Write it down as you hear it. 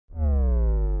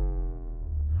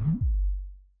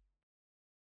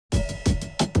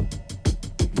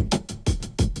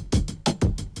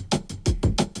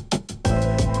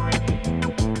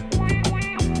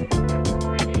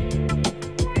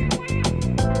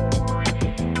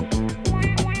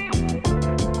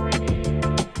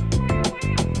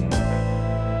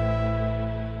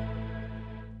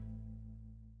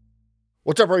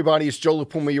What's up, everybody? It's Joe La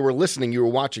Puma. You were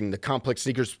watching the Complex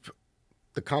Sneakers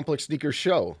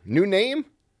Show. New name?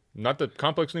 Not the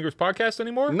Complex Sneakers podcast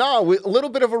anymore? No, a little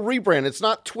bit of a rebrand. It's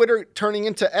not Twitter turning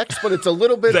into X, but it's a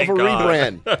little bit of a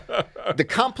rebrand. The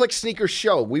Complex Sneakers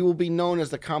Show. We will be known as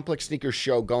the Complex Sneakers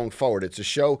Show going forward. It's a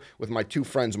show with my two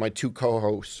friends, my two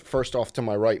co-hosts. First off to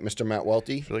my right, Mr. Matt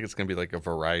Welty. I feel like it's going to be like a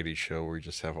variety show where you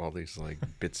just have all these like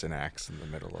bits and acts in the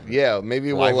middle of it. Yeah,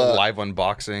 maybe live, we'll... live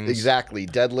unboxings. Exactly.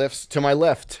 Deadlifts. To my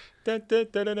left,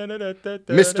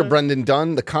 Mr. Brendan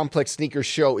Dunne. The Complex Sneakers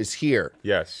Show is here.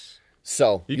 Yes.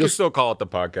 So you can still call it the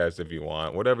podcast if you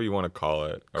want, whatever you want to call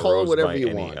it. Call it whatever you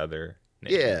any want. Other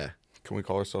name. Yeah. Can we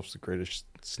call ourselves the greatest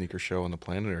sneaker show on the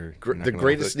planet, or the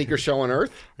greatest sneaker show on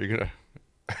earth? Are you gonna?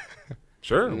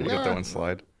 Sure, we'll get that one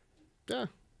slide. Yeah.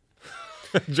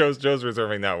 Joe's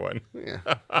reserving that one. Yeah.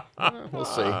 We'll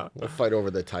see. We'll fight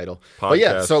over the title. But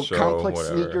yeah, so show, Complex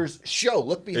whatever. Sneakers Show.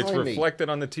 Look behind me. It's reflected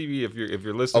on the TV. If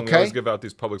you're listening, we always give out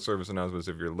these public service announcements.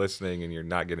 If you're listening and you're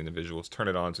not getting the visuals, turn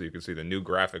it on so you can see the new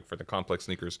graphic for the Complex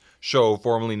Sneakers Show,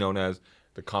 formerly known as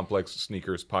the Complex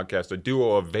Sneakers Podcast, a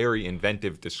duo of very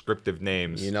inventive, descriptive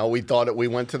names. You know, we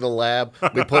went to the lab,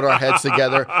 we put our heads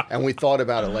together, and we thought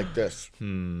about it like this.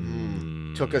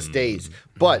 Took us days.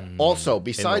 But also,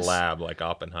 besides... In the lab, like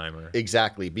Oppenheimer.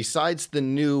 Exactly. Besides the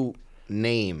new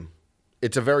name,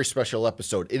 it's a very special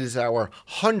episode. It is our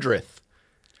 100th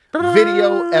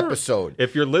video episode.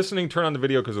 If you're listening, turn on the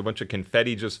video because a bunch of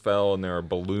confetti just fell and there are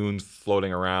balloons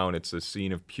floating around. It's a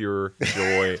scene of pure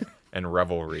joy and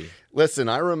revelry. Listen,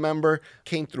 I remember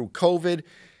came through COVID.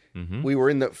 We were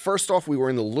in the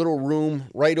little room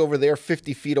right over there,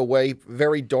 50 feet away.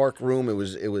 Very dark room. It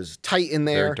was tight in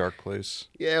there. Very dark place.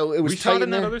 Yeah, it was we tight shot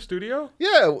in there. that other studio?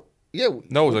 Yeah.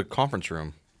 No, it was a conference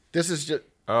room. This is just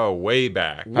way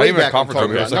back. Not even a back. conference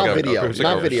room. It was Not like video. it was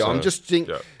Not like video. I'm just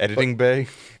thinking. Editing bay.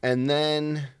 And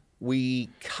then we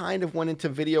kind of went into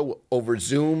video over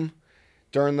Zoom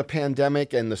during the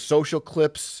pandemic and the social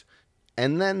clips.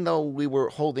 And then, though, we were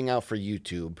holding out for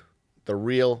YouTube, the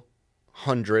real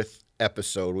 100th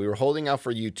episode. We were holding out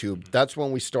for YouTube. That's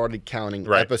when we started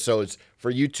counting episodes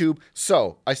for YouTube.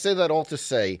 So I say that all to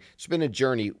say it's been a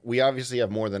journey. We obviously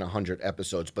have more than 100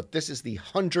 episodes, but this is the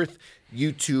 100th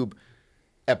YouTube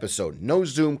episode. No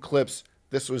Zoom clips.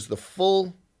 This was the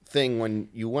full thing when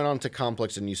you went on to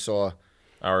Complex and you saw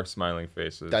our smiling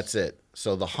faces. That's it.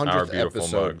 So the 100th our beautiful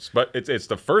episode. Mugs. But it's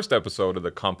the first episode of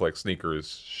the Complex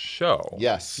Sneakers Show.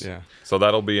 Yes. Yeah. So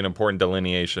that'll be an important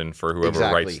delineation for whoever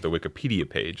writes the Wikipedia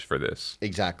page for this.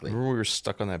 Exactly. Remember we were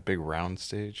stuck on that big round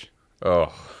stage?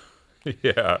 Oh,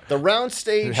 yeah. The round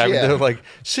stage, Having to like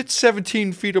sit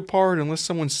 17 feet apart in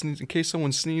case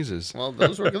someone sneezes. Well,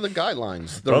 those were the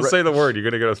guidelines. Don't say the word. You're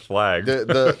going to get us flagged.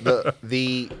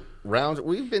 The round.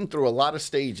 We've been through a lot of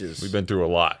stages. We've been through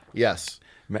a lot. Yes.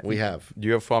 We have. Do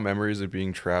you have fond memories of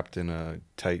being trapped in a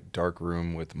tight, dark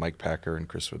room with Mike Packer and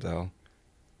Chris Waddell?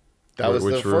 That was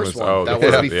the first one. Oh, that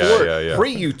was before yeah.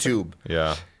 pre-YouTube.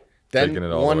 Yeah. Then Taking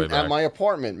it all one the way back. at my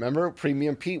apartment. Remember,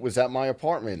 Premium Pete was at my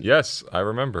apartment. Yes, I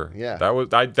remember. Yeah.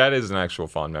 That is an actual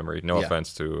fond memory. No Yeah.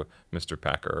 offense to Mr.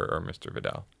 Packer or Mr.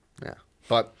 Vidal. Yeah.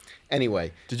 But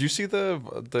anyway. Did you see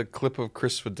the clip of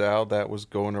Chris Waddell that was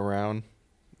going around?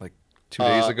 2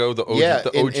 days ago, the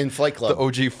OG, in Flight Club. The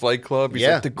OG Flight Club. He's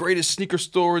like, the greatest sneaker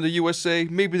store in the USA,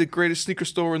 maybe the greatest sneaker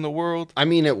store in the world. I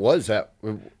mean, it was. It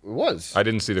was. I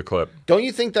didn't see the clip. Don't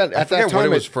you think that at that time what it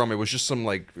was from? It was just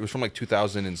it was from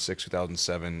 2006,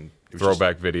 2007.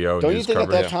 Throwback video. Don't you think at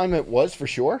that time it was for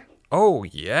sure? Oh,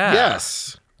 yeah.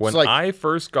 Yes. When I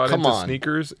first got into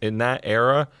sneakers in that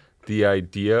era, the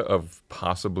idea of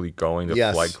possibly going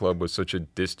to Flight Club was such a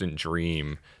distant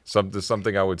dream.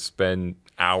 Something I would spend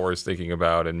hours thinking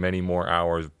about and many more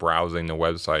hours browsing the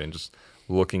website and just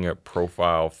looking at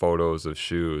profile photos of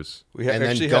shoes. And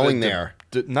then going there.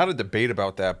 Not a debate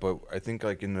about that, but I think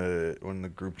in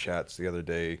the group chats the other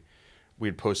day, we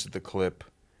had posted the clip,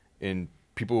 and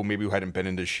people maybe who hadn't been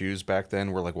into shoes back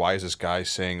then were like, why is this guy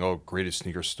saying, oh, greatest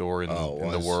sneaker store in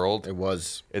the world? It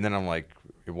was. And then I'm like,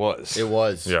 it was. It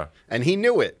was. Yeah. And he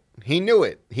knew it. He knew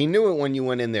it. He knew it when you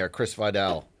went in there, Chris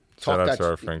Vidal. Shout out to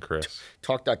our friend Chris.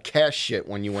 Talk that cash shit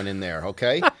when you went in there,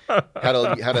 okay? had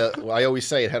a I always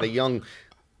say it, had a young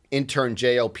intern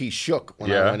JLP shook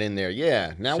when I went in there.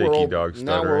 Yeah. Now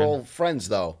we're all friends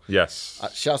though. Yes.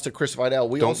 Shouts to Chris Vidal.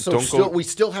 We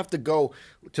still have to go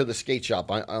to the skate shop.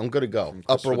 I'm going to go.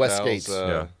 Upper West Skates.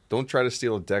 Don't try to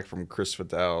steal a deck from Chris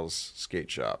Vidal's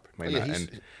skate shop.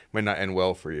 Might not end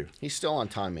well for you. He's still on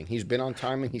timing. He's been on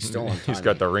timing. He's still on timing. He's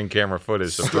got the ring camera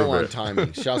footage to still prove on it.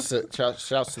 timing. Shouts to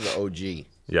the OG.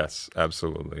 Yes,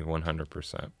 absolutely.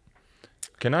 100%.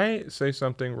 Can I say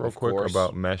something real quick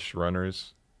about mesh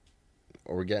runners?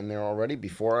 Are we getting there already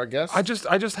before our guest? I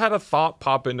just had a thought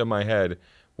pop into my head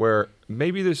where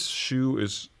maybe this shoe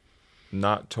is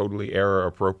not totally era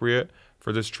appropriate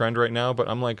for this trend right now, but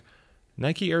I'm like,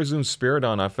 Nike Air Zoom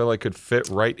Spiridon, I feel like could fit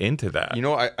right into that. You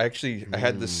know, I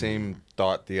had the same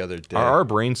thought the other day. Are our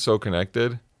brains so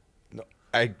connected? No,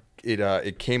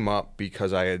 it came up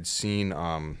because I had seen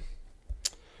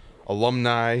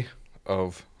alumni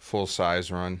of Full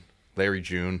Size Run, Larry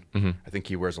June. I think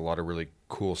he wears a lot of really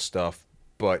cool stuff,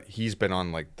 but he's been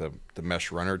on like the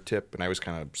mesh runner tip, and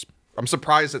I'm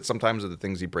surprised at sometimes of the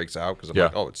things he breaks out because I'm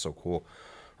like, oh, it's so cool,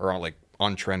 or like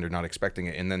on trend or not expecting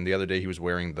it. And then the other day he was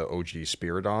wearing the OG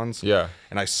Spiridons. Yeah.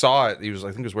 And I saw it. I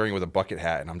think he was wearing it with a bucket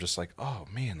hat, and I'm just like, oh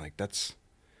man, like that's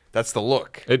the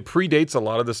look. It predates a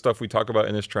lot of the stuff we talk about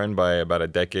in this trend by about a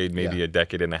decade, maybe a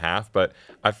decade and a half, but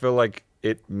I feel like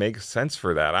it makes sense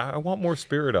for that. I want more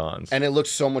Spiridons. And it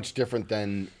looks so much different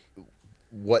than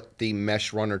what the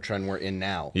mesh runner trend we're in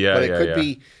now. Yeah, but it could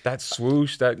be that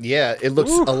swoosh. It looks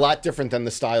a lot different than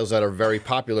the styles that are very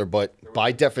popular. But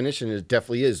by definition, it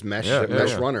definitely is mesh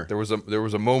runner. There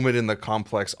was a moment in the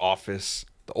complex office,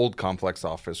 the old complex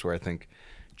office, where I think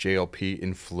JLP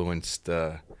influenced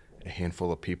a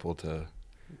handful of people to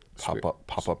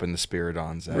pop up in the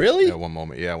Spiridons. At one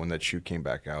moment, when that shoe came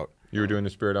back out. You were doing the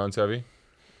Spiridons heavy?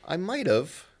 I might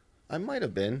have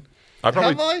been. Have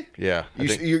I? Yeah.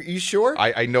 You sure?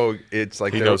 I know it's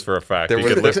like he knows for a fact. There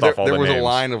was a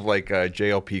line of like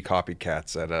JLP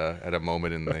copycats at a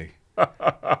moment in the.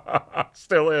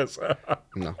 Still is.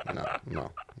 No.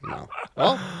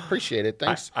 Well, appreciate it.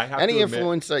 Thanks. Any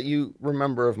influence that you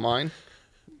remember of mine,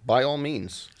 by all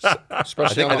means.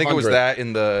 Especially I think it was that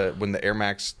when the Air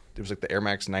Max. It was like the Air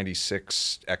Max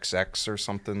 96 XX or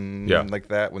something like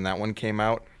that when that one came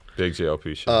out. Big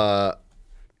JLP shit.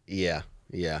 Yeah.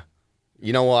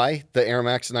 You know why? The Air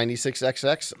Max 96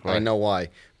 XX? Right. I know why.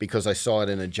 Because I saw it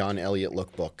in a John Elliott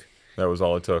lookbook. That was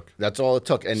all it took. That's all it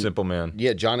took. And simple man.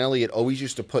 Yeah, John Elliott always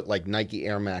used to put like Nike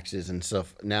Air Maxes and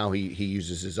stuff. Now he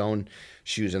uses his own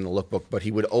shoes in the lookbook, but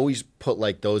he would always put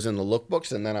like those in the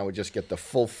lookbooks, and then I would just get the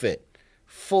full fit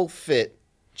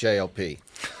JLP.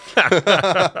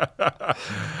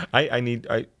 I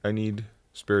need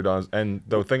Spiridons, and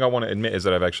the thing I want to admit is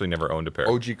that I've actually never owned a pair.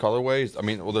 OG colorways? I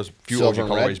mean, well, there's a few Silver OG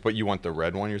colorways, but you want the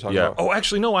red one you're talking about? Oh,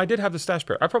 actually, no, I did have the stash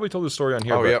pair. I probably told the story on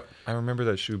here, but yep. I remember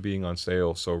that shoe being on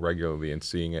sale so regularly and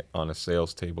seeing it on a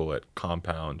sales table at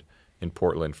Compound in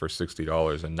Portland for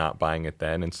 $60 and not buying it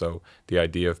then. And so the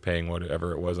idea of paying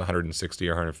whatever it was, $160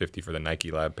 or $150 for the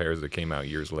Nike Lab pairs that came out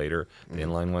years later, the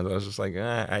inline ones, I was just like,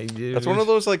 That's one of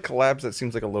those like collabs that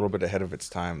seems like a little bit ahead of its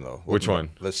time, though. Which one?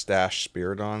 The Stash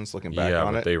Spiridons. Looking back on it,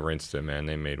 yeah, but they rinsed it, man.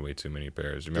 They made way too many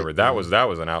pairs. Remember that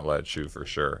was an outlet shoe for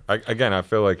sure. I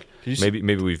feel like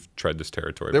maybe we've tread this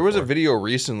territory. There was a video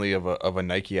recently of a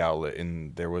Nike outlet,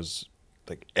 and there was.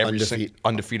 Like every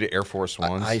undefeated Air Force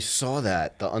Ones. I saw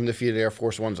that, the undefeated Air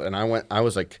Force Ones, and I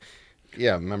was like,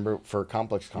 yeah, remember for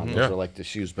Complex Con, those are like the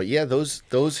shoes. But yeah, those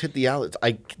hit the outlets.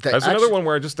 That's another one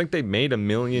where I just think they made 1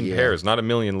 million pairs, not 1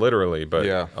 million literally, but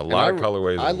a lot of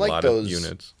colorways, a lot of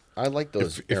units. I like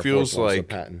those. It feels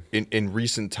like in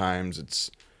recent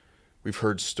times, we've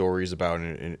heard stories about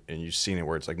it, and you've seen it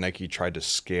where it's like Nike tried to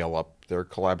scale up their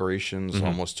collaborations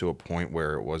almost to a point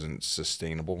where it wasn't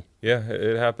sustainable. Yeah,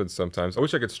 it happens sometimes. I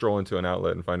wish I could stroll into an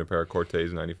outlet and find a pair of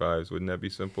Cortez 95s. Wouldn't that be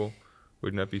simple?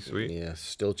 Wouldn't that be sweet? Yeah,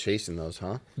 still chasing those,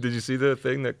 huh? Did you see the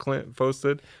thing that Clint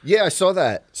posted? Yeah, I saw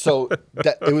that. So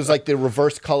it was like the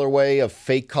reverse colorway of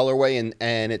fake colorway,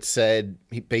 and it said,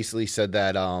 he basically said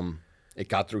that it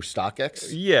got through StockX?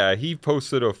 Yeah, he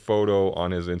posted a photo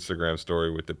on his Instagram story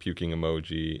with the puking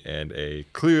emoji and a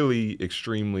clearly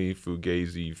extremely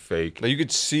fugazi fake. Now you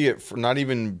could see it not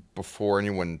even before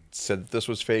anyone said that this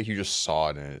was fake. You just saw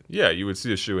it in it. Yeah, you would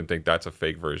see a shoe and think that's a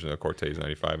fake version of Cortez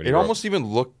 95. And it almost even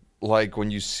looked like when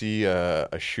you see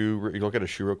a shoe, you look at a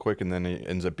shoe real quick and then it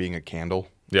ends up being a candle.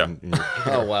 Yeah.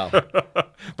 Oh, wow.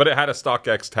 But it had a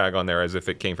StockX tag on there as if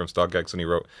it came from StockX, and he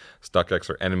wrote, StockX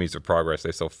are enemies of progress.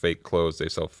 They sell fake clothes. They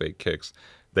sell fake kicks.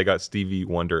 They got Stevie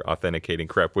Wonder authenticating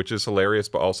crap, which is hilarious,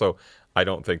 but also I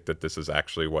don't think that this is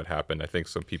actually what happened. I think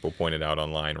some people pointed out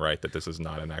online, right, that this is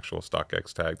not an actual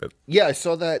StockX tag. Yeah, I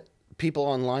saw that people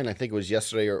online, I think it was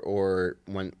yesterday or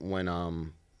when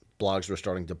blogs were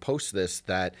starting to post this,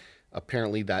 that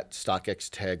apparently that StockX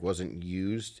tag wasn't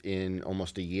used in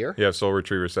almost a year. Yeah, Soul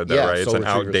Retriever said that, right? It's an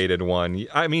outdated one.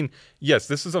 I mean, yes,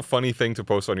 this is a funny thing to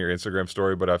post on your Instagram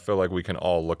story, but I feel like we can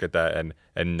all look at that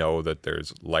and know that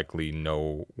there's likely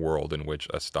no world in which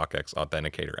a StockX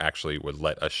authenticator actually would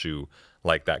let a shoe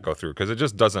like that go through, because it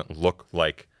just doesn't look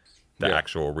like the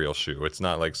actual real shoe. It's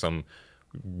not like some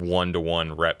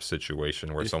one-to-one rep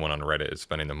situation where someone on Reddit is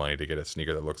spending the money to get a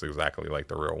sneaker that looks exactly like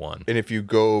the real one. And if you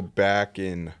go back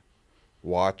and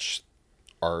watch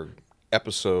our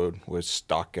episode with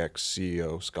StockX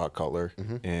CEO Scott Cutler,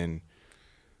 and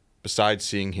besides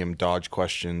seeing him dodge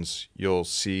questions, you'll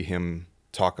see him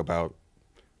talk about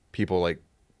people like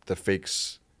the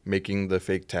fakes making the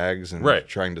fake tags and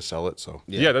trying to sell it. So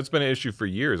yeah, that's been an issue for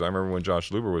years. I remember when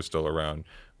Josh Luber was still around,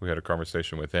 we had a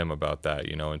conversation with him about that,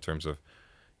 you know, in terms of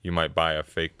you might buy a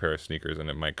fake pair of sneakers and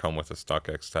it might come with a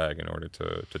StockX tag in order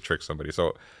to trick somebody.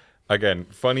 So again,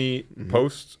 funny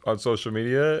posts on social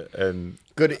media and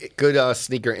good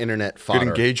sneaker internet fodder. Good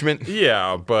engagement.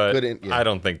 Yeah, but I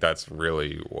don't think that's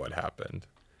really what happened.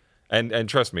 And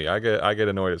trust me, I get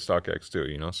annoyed at StockX too.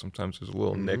 You know, sometimes there's a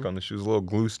little nick on the shoes, a little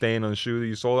glue stain on the shoe that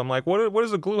you sold. I'm like, what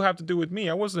does the glue have to do with me?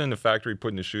 I wasn't in the factory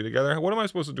putting the shoe together. What am I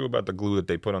supposed to do about the glue that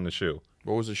they put on the shoe?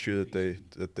 What was the shoe that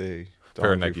they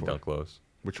pair of Nike Dunk Lows.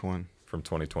 Which one? From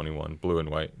 2021, blue and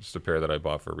white. Just a pair that I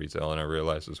bought for retail, and I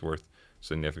realized it's worth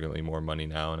significantly more money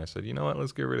now. And I said, you know what?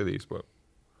 Let's get rid of these. But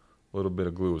a little bit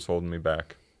of glue was holding me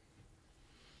back.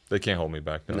 They can't hold me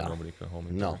back. No. Nobody can hold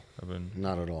me back.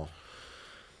 Not at all.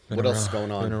 What else is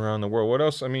going on? Been around the world. What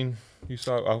else? I mean,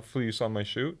 hopefully you saw my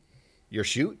shoot. Your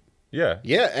shoot? Yeah.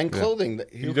 Yeah, and clothing.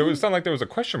 It sounded like there was a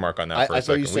question mark on that for a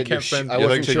second. I thought you said I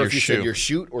wasn't sure if you said your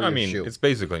shoot or your shoe. It's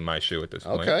basically my shoe at this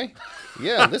point. Okay.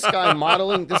 Yeah, this guy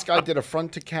modeling. This guy did a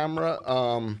front to camera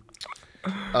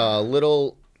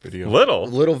little video.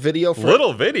 Little video.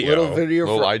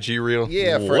 Little IG reel.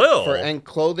 Yeah, for and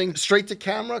clothing. Straight to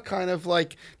camera, kind of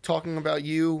like talking about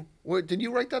you. What, did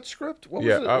you write that script? What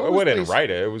was it? I didn't write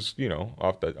it. It was, you know,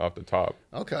 off the top.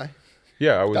 Okay.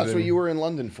 Yeah, I was. That's what you were in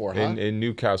London for, huh? In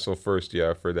Newcastle first,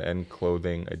 yeah, for the End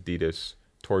Clothing Adidas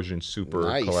Torsion Super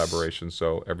collaboration.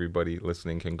 So everybody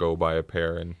listening can go buy a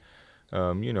pair and,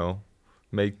 you know,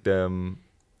 make them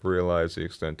realize the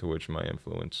extent to which my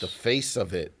influence. The face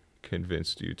of it.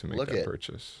 Convinced you to make that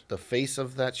purchase. The face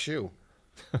of that shoe.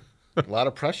 A lot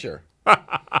of pressure.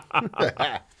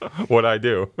 What I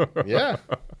do. Yeah.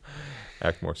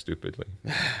 Act more stupidly.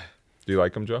 Do you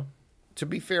like them, Joe? To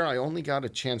be fair, I only got a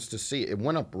chance to see it. It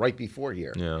went up right before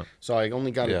here. Yeah. So I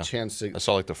only got a chance to. I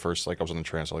saw like the first, I was on the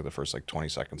train, I saw like the first 20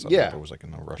 seconds of it. I was like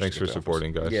in no rush. Thanks for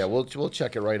supporting, guys. Yeah, we'll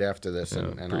check it right after this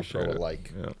and I'll throw a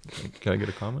like. Yeah. Can I get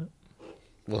a comment?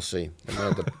 We'll see.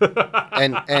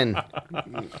 And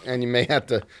you may have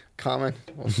to comment.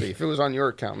 We'll see. If it was on your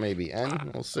account, maybe.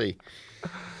 And we'll see.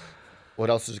 What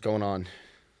else is going on?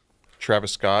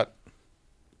 Travis Scott,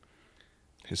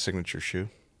 his signature shoe.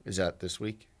 Is that this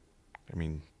week? I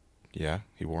mean, yeah,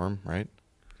 he wore them, right?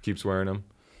 Keeps wearing them.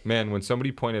 Man, when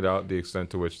somebody pointed out the extent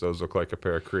to which those look like a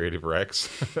pair of Creative Rex,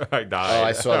 I died. Oh,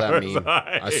 I saw that meme.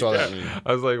 I saw that meme.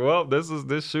 I was like, well, this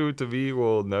shoe to me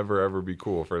will never ever be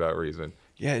cool for that reason.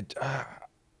 Yeah,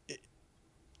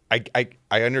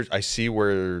 I see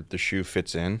where the shoe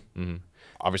fits in. Mm-hmm.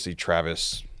 Obviously,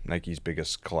 Travis, Nike's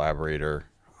biggest collaborator,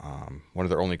 one of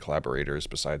their only collaborators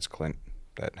besides Clint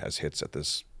that has hits at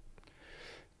this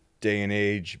day and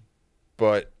age.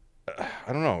 But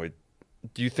I don't know.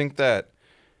 Do you think that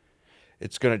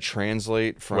it's going to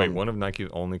translate from... Wait, one of Nike's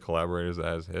only collaborators that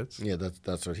has hits? Yeah,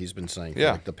 that's what he's been saying.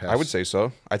 Yeah, like the past. I would say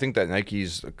so. I think that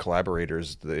Nike's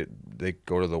collaborators, they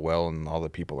go to the well, and all the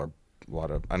people are a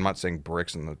lot of... I'm not saying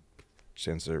bricks in the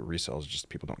sense that resells, just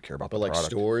people don't care about the product. But like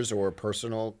stores or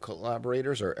personal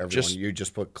collaborators or everyone? You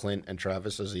just put Clint and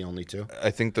Travis as the only two?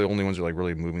 I think the only ones who are like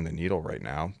really moving the needle right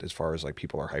now as far as like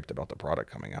people are hyped about the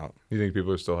product coming out. You think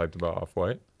people are still hyped about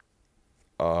Off-White?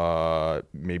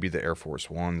 Maybe the Air Force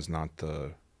Ones, not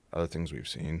the other things we've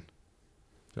seen.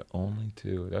 The only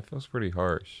two. That feels pretty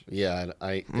harsh. Yeah,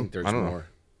 I think there's more.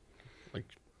 Like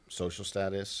social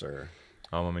status or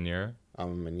Alma Maniere.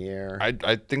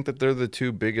 I think that they're the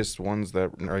two biggest ones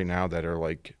that right now that are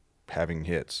like having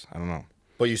hits. I don't know.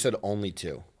 But you said only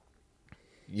two.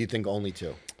 You think only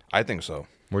two? I think so.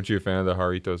 Weren't you a fan of the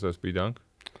Haritos SB Dunk?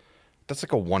 That's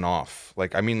like a one-off.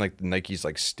 Like, I mean, like Nike's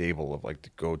like stable of like to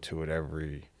go to it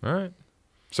every. All right.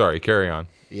 Sorry, carry on.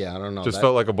 Yeah, I don't know. Just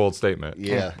felt like a bold statement.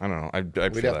 Yeah, I don't know.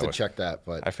 We'd have to check that,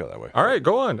 but I feel that way. All right,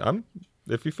 go on.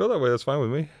 If you feel that way, that's fine with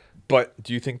me. But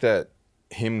do you think that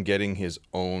him getting his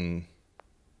own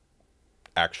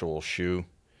actual shoe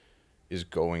is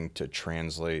going to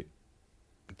translate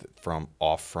from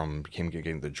him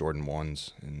getting the Jordan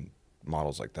 1s and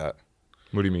models like that?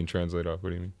 What do you mean translate off? What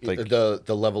do you mean? Like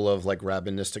the level of like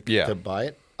rabbinistic to buy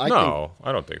it? I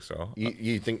don't think so.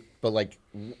 You think, but like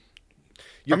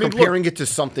you're comparing it to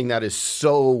something that is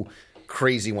so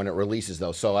crazy when it releases,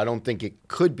 though. So I don't think it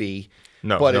could be.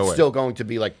 No, but no it's way. still going to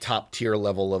be like top tier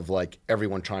level of like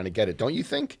everyone trying to get it. Don't you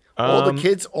think? All the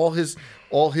kids, all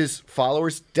his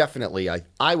followers, definitely.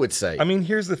 I would say. I mean,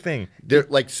 here's the thing. They're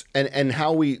like, and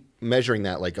how we measuring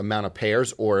that, like amount of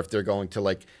pairs, or if they're going to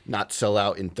like not sell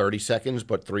out in 30 seconds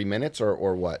but 3 minutes,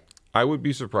 or what? I would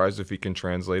be surprised if he can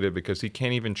translate it, because he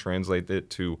can't even translate it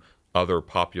to other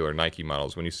popular Nike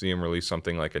models. When you see him release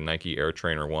something like a Nike Air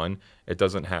Trainer 1, it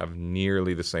doesn't have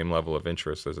nearly the same level of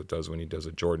interest as it does when he does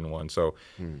a Jordan 1. So,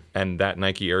 and that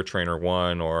Nike Air Trainer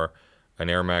 1 or an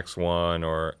Air Max 1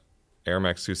 or Air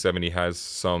Max 270 has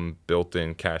some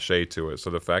built-in cachet to it. So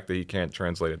the fact that he can't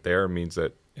translate it there means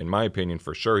that, in my opinion,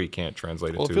 for sure he can't translate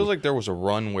it to... Well, it feels like there was a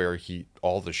run where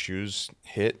all the shoes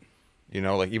hit. You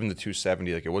know, like even the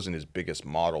 270, like it wasn't his biggest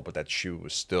model, but that shoe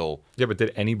was still... Yeah, but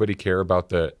did anybody care about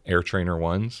the Air Trainer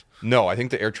 1s? No, I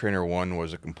think the Air Trainer 1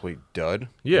 was a complete dud.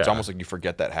 Yeah. It's almost like you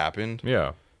forget that happened.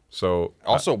 Yeah. So...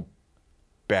 Also,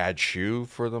 bad shoe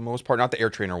for the most part. Not the Air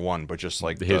Trainer 1, but just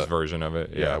like his version of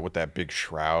it. Yeah, with that big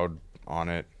shroud on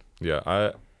it.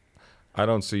 Yeah, I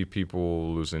don't see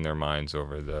people losing their minds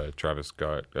over the Travis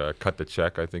Scott Cut the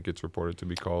Check, I think it's reported to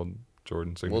be called.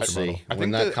 Jordan signature We'll see. model.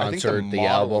 When that concert, the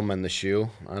album, and the shoe,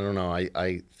 I don't know.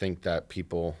 I think that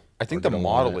people... I think the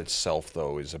model itself,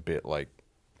 though, is a bit like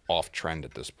off trend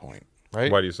at this point,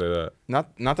 right? Why do you say that?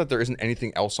 Not that there isn't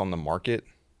anything else on the market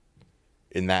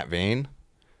in that vein,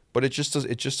 but it just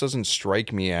doesn't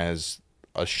strike me as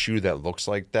a shoe that looks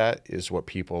like that is what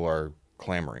people are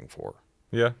clamoring for.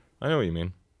 Yeah, I know what you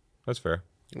mean. That's fair.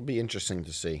 It'll be interesting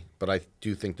to see, but I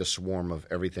do think the swarm of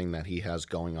everything that he has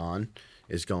going on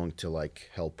is going to like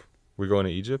help. We going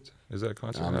to Egypt? Is that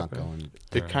concert? I'm happening? not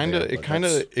going.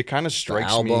 It kind of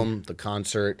strikes the me. album, the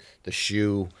concert, the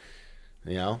shoe.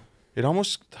 You know,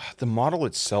 the model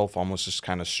itself almost just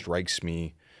kind of strikes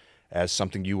me as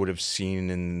something you would have seen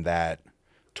in that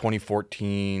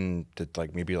 2014 to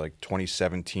like maybe like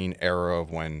 2017 era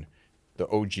of when the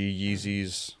OG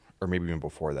Yeezys, or maybe even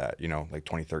before that, you know, like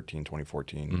 2013,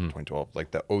 2014, 2012,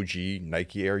 like the OG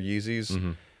Nike Air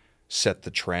Yeezys set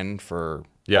the trend for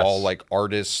all like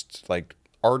artist,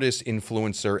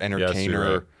 influencer,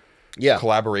 entertainer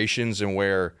collaborations, and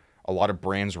where a lot of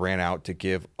brands ran out to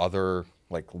give other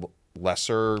like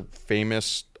lesser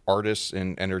famous artists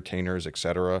and entertainers,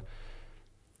 etc.,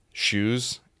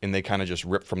 shoes, and they kind of just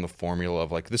ripped from the formula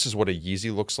of like, this is what a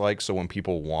Yeezy looks like. So when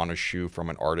people want a shoe from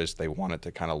an artist, they want it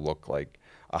to kind of look like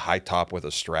a high top with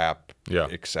a strap,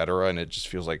 etc. And it just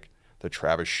feels like the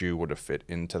Travis shoe would have fit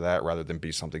into that rather than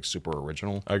be something super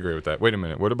original. I agree with that. Wait a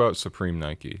minute. What about Supreme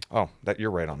Nike? Oh, that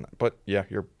you're right on that. But yeah,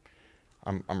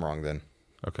 I'm wrong then.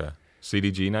 Okay.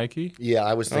 CDG Nike? Yeah,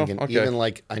 I was thinking even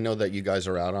like, I know that you guys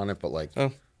are out on it, but like,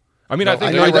 I mean, I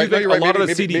think a lot of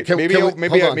the CD. Maybe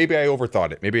I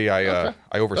overthought it. Maybe I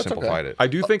oversimplified it. I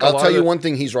do think. I'll tell you one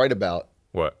thing he's right about.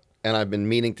 What? And I've been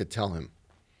meaning to tell him.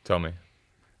 Tell me.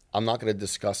 I'm not going to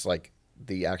discuss like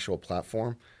the actual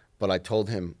platform, but I told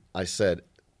him. I said,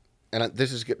 and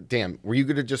this is damn. Were you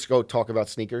going to just go talk about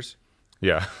sneakers?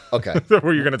 Yeah. Okay.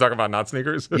 Were you going to talk about not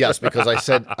sneakers? Yes, because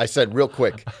I said real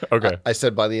quick. Okay. I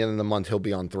said by the end of the month he'll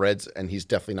be on Threads, and he's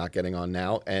definitely not getting on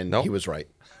now, and he was right.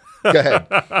 Go ahead.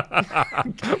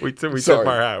 we tip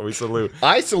our hat. We salute.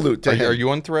 I salute to him. Are you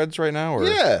on Threads right now? Or?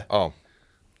 Yeah. Oh.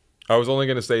 I was only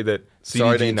going to say that CDG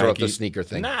Sorry to interrupt Nike, the sneaker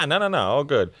thing. Nah. All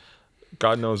good.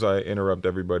 God knows I interrupt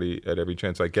everybody at every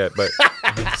chance I get. But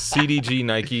CDG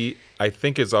Nike, I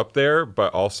think, is up there.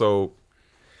 But also,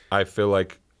 I feel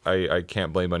like I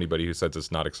can't blame anybody who says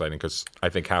it's not exciting, because I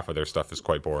think half of their stuff is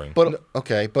quite boring. But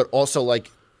okay, but also like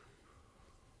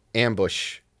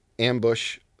Ambush,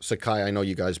 Sakai. I know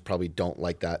you guys probably don't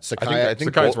like that. I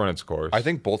think Sakai's run its course. I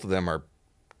think both of them are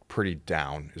pretty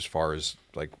down as far as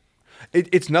like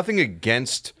it's nothing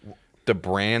against the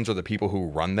brands or the people who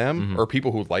run them or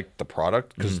people who like the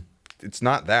product, because it's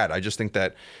not that. I just think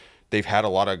that they've had a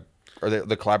lot of, or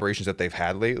the collaborations that they've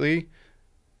had lately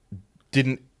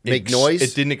didn't make noise.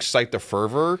 It didn't excite the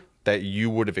fervor that you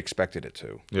would have expected it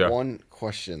to. Yeah. One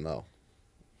question though.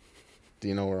 Do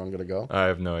you know where I'm going to go? I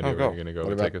have no idea where you're going to go.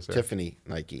 What Take about us there. Tiffany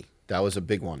Nike? That was a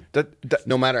big one. That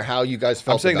no matter how you guys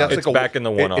felt I'm saying about that's it. It's back in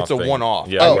the one-off. It's a thing. one-off.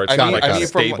 Yeah, where it's not like a from,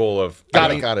 stable of.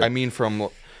 Got it. I mean from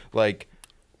like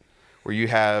where you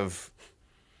have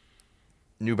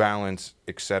New Balance,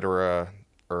 etc.,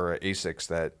 or Asics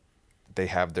that they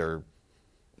have their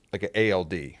like an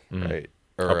ALD, right?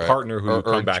 Or a partner who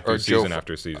come back to season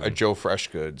after season. A Joe Fresh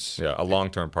Goods. Yeah, a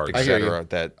long-term partner. I hear you. etc.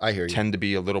 That I hear you. tend to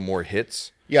be a little more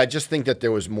hits. Yeah, I just think that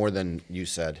there was more than you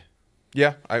said.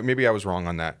 Yeah, maybe I was wrong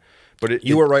on that, but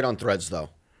you were right on Threads though.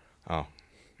 Oh,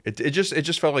 it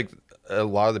just felt like a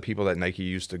lot of the people that Nike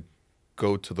used to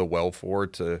go to the well for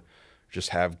to just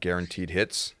have guaranteed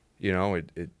hits. You know,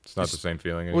 it's not the same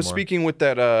feeling anymore. Well, speaking with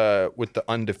that, with the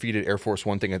undefeated Air Force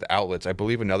One thing at the outlets, I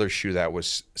believe another shoe that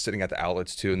was sitting at the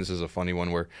outlets too, and this is a funny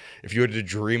one, where if you had to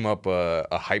dream up a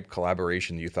hype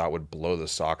collaboration that you thought would blow the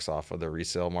socks off of the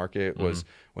resale market, was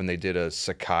when they did a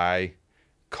Sakai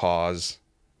Cause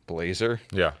blazer.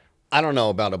 Yeah. I don't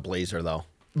know about a blazer though.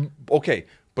 Okay.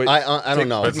 But I don't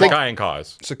know. But Sakai and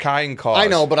Cause. Sakai and Cause. I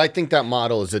know, but I think that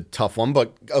model is a tough one.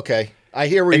 But okay, I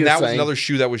hear what you're saying. And that was another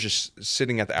shoe that was just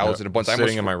sitting at the outlets in a bunch.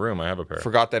 Sitting in my room. I have a pair.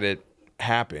 Forgot that it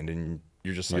happened, and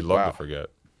you're just like, You'd love wow. to forget.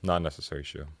 Not a necessary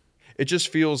shoe. It just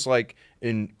feels like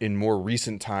in more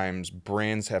recent times,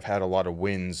 brands have had a lot of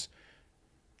wins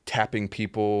tapping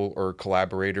people or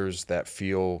collaborators that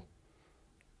feel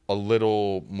a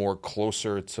little more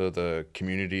closer to the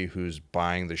community who's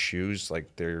buying the shoes.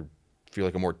 Like they feel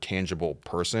like a more tangible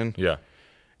person. Yeah.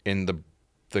 And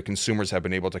the consumers have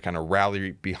been able to kind of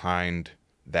rally behind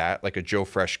that, like a Joe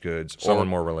Fresh Goods, someone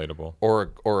more relatable,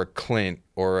 or a Clint,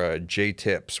 or a J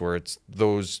Tips, where it's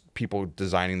those people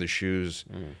designing the shoes.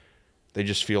 They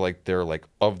just feel like they're like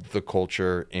of the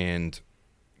culture and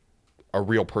a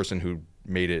real person who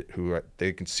made it, who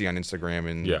they can see on Instagram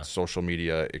and social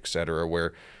media, etc.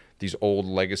 Where these old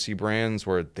legacy brands,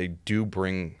 where they do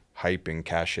bring hype and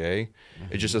cachet,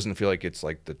 it just doesn't feel like it's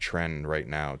like the trend right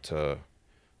now to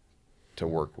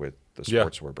work with the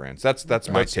sportswear brands. That's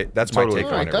my take. That's totally my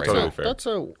take on it. Right now. That's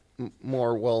a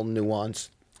more well nuanced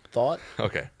thought.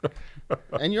 Okay.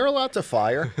 And you're allowed to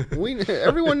fire.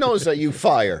 Everyone knows that you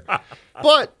fire,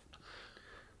 but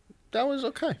that was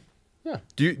okay. Yeah.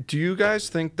 Do you guys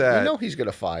think that? You know he's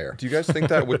gonna fire. Do you guys think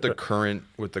that with the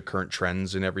current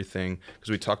trends and everything?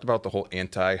 Because we talked about the whole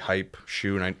anti-hype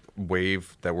shoe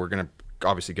wave that we're gonna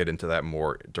obviously get into that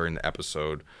more during the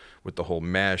episode, with the whole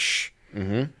mesh,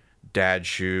 dad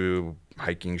shoe,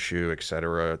 hiking shoe,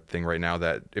 etc. thing right now.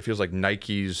 That it feels like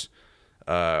Nike's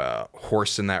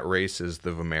horse in that race is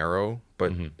the Vomero,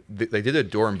 but they did a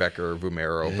Dornbecker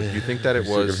Vomero. But do you think that it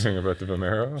was about the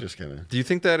Vomero? Just kidding. Do you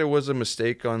think that it was a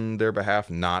mistake on their behalf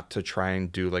not to try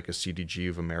and do like a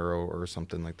CDG Vomero or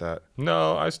something like that?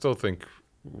 No, I still think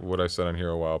what I said on here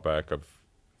a while back of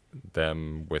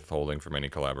them withholding from any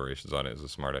collaborations on it is a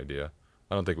smart idea.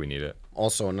 I don't think we need it.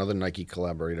 Also, another Nike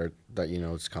collaborator that you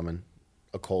know is coming,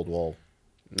 a Cold Wall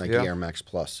Nike Air Max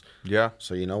Plus. Yeah.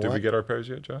 So you know what? Did we get our pairs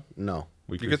yet, Joe? No.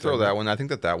 You could throw that one. I think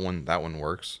that one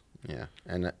works. Yeah,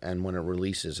 and when it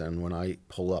releases, and when I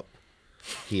pull up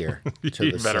here to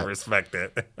you the better set, respect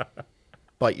it.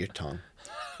 bite your tongue.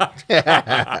 All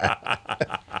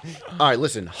right,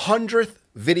 listen, 100th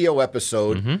video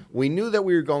episode. We knew that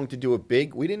we were going to do it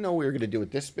big. We didn't know we were going to do it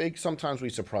this big. Sometimes we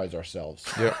surprise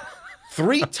ourselves. Yeah.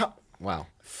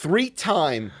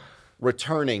 3-time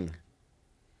returning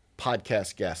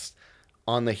podcast guest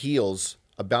on the heels,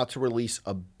 about to release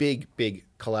a big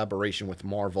collaboration with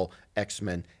Marvel,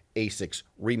 X-Men, Asics,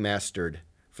 remastered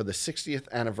for the 60th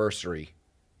anniversary.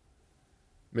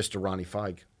 Mr. Ronnie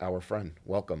Fieg, our friend,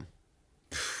 welcome.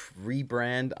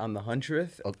 Rebrand on the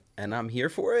 100th, and I'm here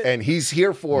for it? And he's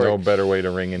here for No it. better way to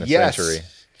ring in a century.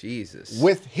 Jesus.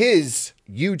 With his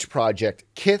huge project,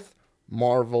 Kith,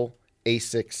 Marvel,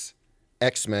 Asics,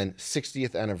 X-Men,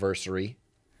 60th anniversary.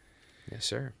 Yes,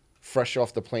 sir. Fresh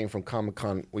off the plane from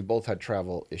Comic-Con. We both had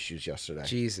travel issues yesterday.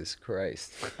 Jesus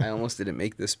Christ. I almost didn't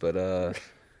make this, but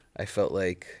I felt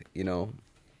like, you know,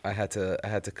 I had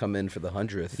to come in for the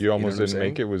 100th. You almost didn't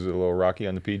make it? Was it a little rocky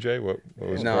on the PJ? What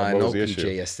was the issue?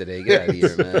 PJ yesterday. Get out of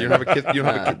here, man. You don't have a Kith,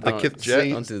 the Kith jet?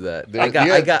 Don't do that.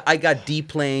 Yeah. I got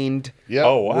deplaned. Yeah.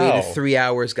 Oh, wow. Waited 3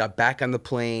 hours, got back on the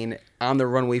plane, on the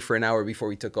runway for an hour before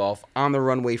we took off, on the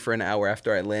runway for an hour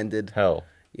after I landed. Hell.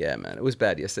 Yeah, man, it was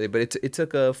bad yesterday, but it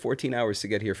took 14 hours to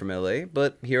get here from LA,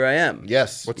 but here I am.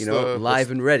 Yes. Live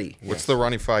and ready. What's the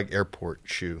Ronnie Fieg airport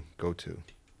shoe go to?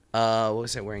 What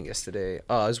was I wearing yesterday?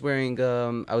 I was wearing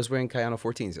Kayano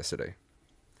 14s yesterday.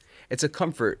 It's a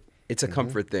comfort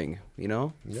thing, you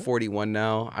know? Yeah. 41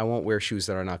 now. I won't wear shoes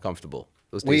that are not comfortable.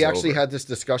 Those days we are actually over. had this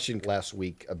discussion last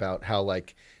week about how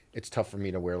like it's tough for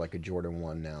me to wear like a Jordan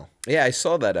 1 now. Yeah, I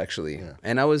saw that actually. Yeah.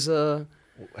 And I was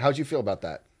how'd you feel about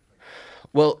that?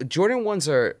 Well, Jordan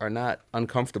 1s are not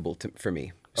uncomfortable for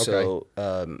me. Okay. So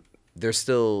they're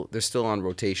still on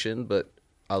rotation, but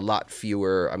a lot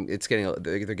fewer.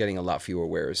 They're getting a lot fewer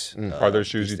wears. Are there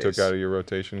shoes you days. took out of your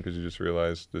rotation because you just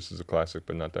realized this is a classic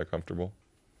but not that comfortable?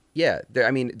 Yeah,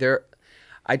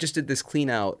 I just did this clean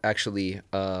out actually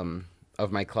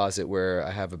of my closet where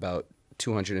I have about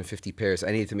 250 pairs.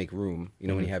 I needed to make room. You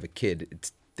know, when you have a kid,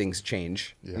 things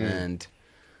change, and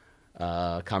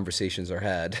conversations are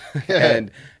had,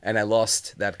 and I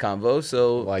lost that convo.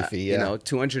 So Wifey, you know,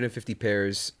 250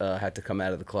 pairs had to come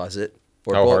out of the closet,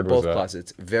 or How hard was both that?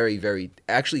 closets. Very, very.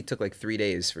 Actually, took like 3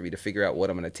 days for me to figure out what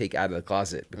I'm going to take out of the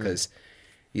closet because.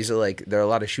 These are like, there are a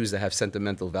lot of shoes that have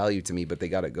sentimental value to me, but they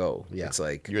gotta go. Yeah. It's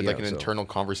like You had like know, an internal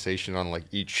conversation on like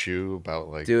each shoe about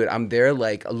like. Dude, I'm there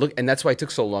like look, and that's why it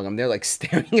took so long. I'm there like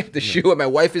staring at the shoe, and my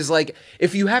wife is like,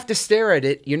 "If you have to stare at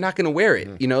it, you're not gonna wear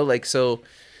it." You know, like so.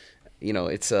 You know,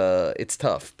 it's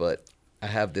tough, but I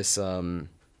have this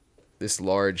this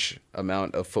large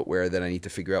amount of footwear that I need to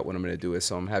figure out what I'm gonna do with.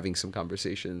 So I'm having some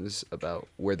conversations about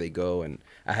where they go, and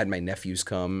I had my nephews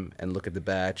come and look at the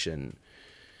batch and.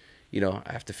 You know,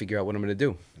 I have to figure out what I'm going to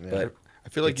do. Yeah. But I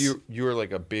feel like you were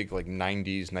like a big like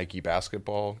 90s Nike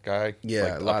basketball guy. Yeah,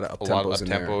 like a lot of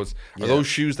up-tempos. Are those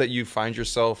shoes that you find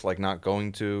yourself like not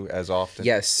going to as often?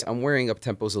 Yes, I'm wearing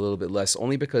up-tempos a little bit less,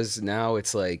 only because now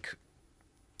it's like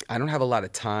I don't have a lot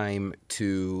of time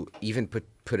to even put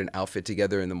an outfit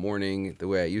together in the morning the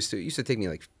way I used to. It used to take me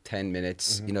like 10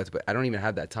 minutes, you know, but I don't even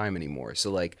have that time anymore.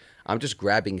 So like I'm just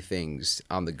grabbing things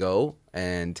on the go.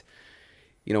 And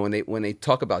you know, when they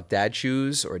talk about dad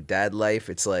shoes or dad life,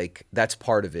 it's like that's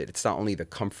part of it. It's not only the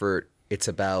comfort, it's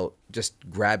about just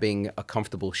grabbing a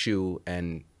comfortable shoe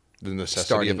and the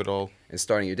necessity of it all. And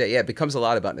starting your day. Yeah, it becomes a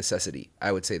lot about necessity.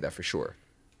 I would say that for sure.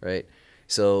 Right?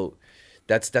 So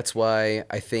that's why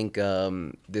I think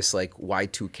this like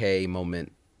Y2K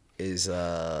moment is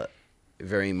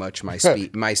very much my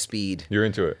speed. You're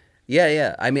into it.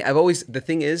 Yeah. I mean, I've always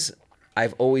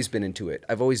been into it.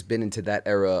 I've always been into that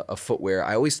era of footwear.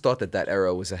 I always thought that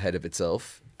era was ahead of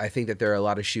itself. I think that there are a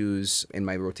lot of shoes in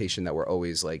my rotation that were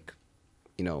always like,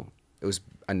 you know, it was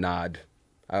a nod.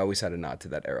 I always had a nod to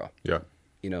that era. Yeah.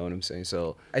 You know what I'm saying?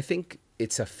 So I think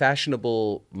it's a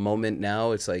fashionable moment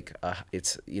now. It's like,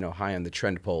 it's, you know, high on the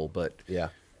trend pole, but yeah,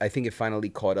 I think it finally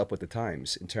caught up with the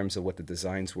times in terms of what the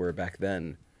designs were back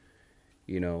then,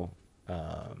 you know.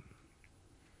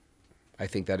 I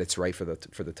think that it's right for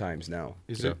the times now.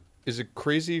 Is it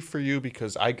crazy for you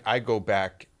because I go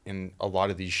back in a lot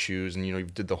of these shoes and you know you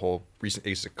did the whole recent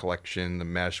Asics collection, the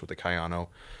mesh with the Kayano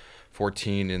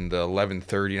 14 and the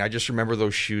 1130, and I just remember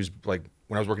those shoes like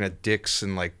when I was working at Dick's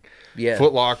and like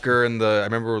Foot Locker, and I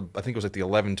think it was like the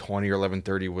 1120 or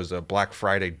 1130 was a Black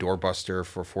Friday doorbuster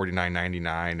for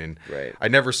 $49.99, and I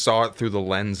never saw it through the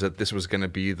lens that this was going to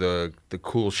be the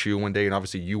cool shoe one day, and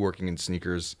obviously you working in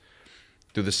sneakers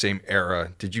through the same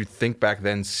era. Did you think back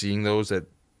then seeing those that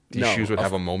these shoes would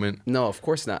have a moment? No, of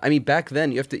course not. I mean, back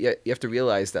then you have to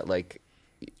realize that like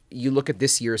you look at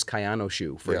this year's Kayano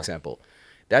shoe, for example.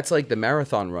 That's like the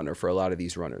marathon runner for a lot of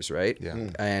these runners, right? Yeah.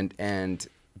 And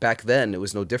back then it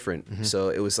was no different. So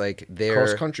it was like their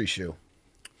cross country shoe.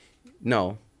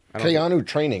 No. Kayano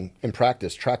training in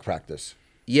practice, track practice.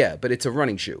 Yeah, but it's a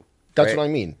running shoe. That's what I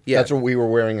mean. Yeah. That's what we were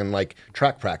wearing in like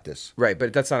track practice. Right,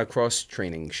 but that's not a cross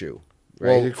training shoe.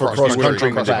 Right? Well, for cross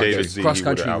country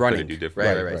running.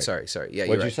 Right. Sorry. Yeah.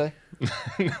 What'd you say?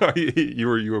 No,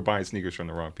 you were buying sneakers from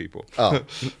the wrong people. Oh,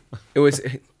 it was.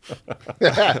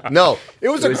 No,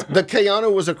 the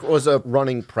Kayano was a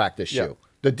running practice shoe. Yeah.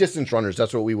 The distance runners,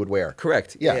 that's what we would wear.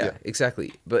 Correct. Yeah,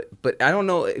 exactly. But I don't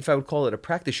know if I would call it a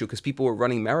practice shoe because people were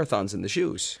running marathons in the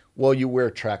shoes. Well, you wear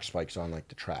track spikes on like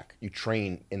the track. You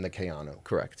train in the Kayano.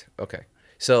 Correct. Okay.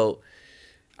 So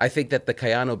I think that the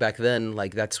Kayano back then,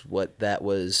 like that's what that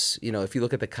was. You know, if you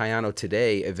look at the Kayano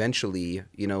today, eventually,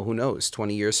 you know, who knows?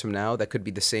 20 years from now, that could be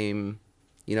the same.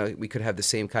 You know, we could have the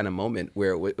same kind of moment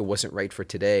where it wasn't right for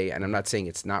today. And I'm not saying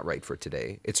it's not right for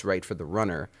today. It's right for the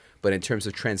runner. But in terms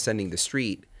of transcending the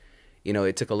street, you know,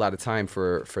 it took a lot of time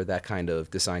for that kind of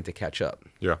design to catch up.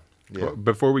 Yeah. Well,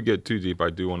 before we get too deep,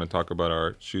 I do want to talk about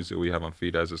our shoes that we have on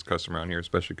feet as this customer on here,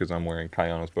 especially because I'm wearing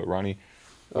Kayanos. But Ronnie,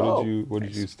 what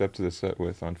did you step to the set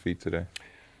with on feet today?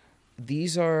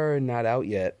 These are not out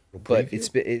yet, but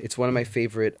it's one of my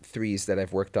favorite threes that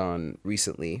I've worked on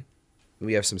recently.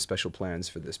 We have some special plans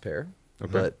for this pair,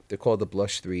 but they're called the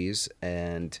Blush threes.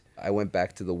 And I went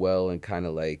back to the well and kind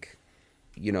of like,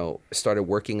 you know, started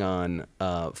working on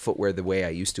footwear the way I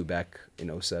used to back in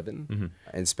 2007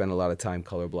 and spent a lot of time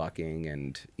color blocking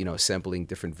and, you know, sampling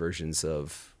different versions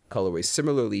of colorways,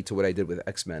 similarly to what I did with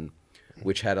X-Men,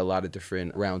 which had a lot of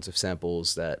different rounds of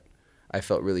samples that I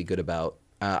felt really good about.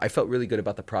 I felt really good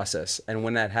about the process. And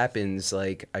when that happens,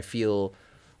 like I feel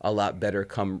a lot better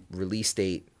come release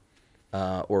date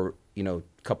or, you know,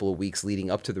 a couple of weeks leading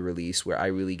up to the release where I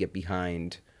really get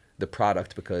behind the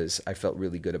product because I felt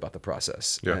really good about the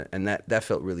process. Yeah. And that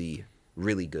felt really,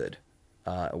 really good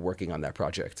working on that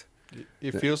project.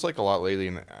 It feels like a lot lately,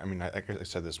 and I mean, I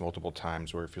said this multiple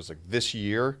times, where it feels like this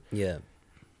year,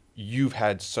 you've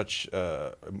had such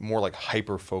more like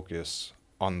hyper focus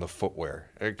on the footwear.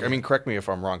 I mean, correct me if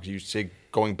I'm wrong, 'cause you say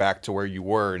going back to where you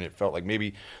were, and it felt like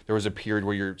maybe there was a period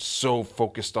where you're so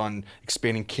focused on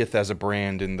expanding Kith as a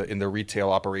brand in the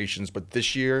retail operations, but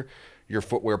this year your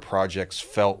footwear projects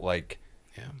felt like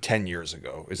 10 years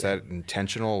ago. Is that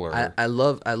intentional? Or I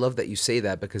love that you say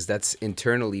that, because that's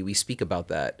internally we speak about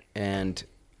that. And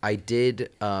I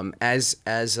did as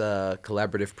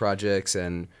collaborative projects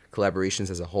and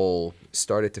collaborations as a whole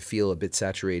started to feel a bit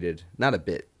saturated. Not a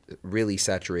bit, really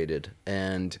saturated.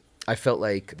 And I felt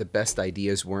like the best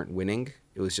ideas weren't winning.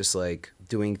 It was just like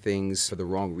doing things for the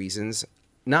wrong reasons.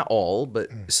 Not all, but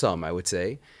some, I would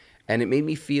say. And it made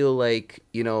me feel like,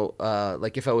 you know,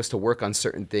 like if I was to work on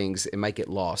certain things, it might get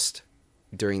lost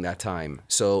during that time.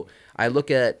 So I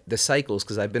look at the cycles,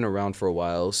 because I've been around for a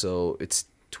while. So it's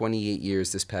 28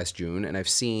 years this past June. And I've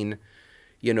seen,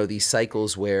 you know, these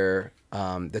cycles where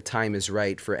the time is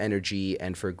right for energy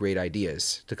and for great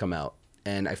ideas to come out.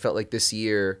 And I felt like this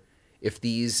year, if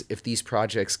these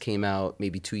projects came out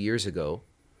maybe 2 years ago,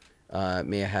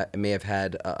 may have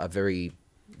had a very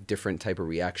different type of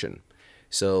reaction.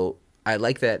 So I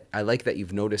like that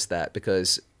you've noticed that,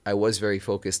 because I was very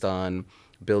focused on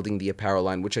building the apparel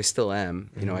line, which I still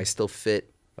am. You know, I still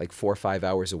fit like 4 or 5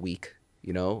 hours a week,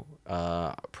 you know,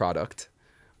 product,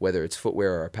 whether it's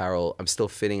footwear or apparel. I'm still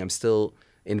fitting. I'm still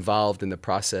involved in the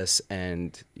process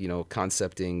and, you know,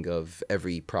 concepting of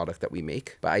every product that we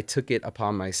make. But I took it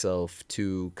upon myself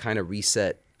to kind of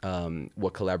reset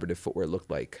what collaborative footwear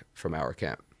looked like from our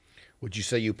camp. Would you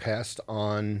say you passed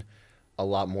on a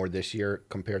lot more this year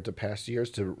compared to past years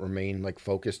to remain like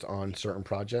focused on certain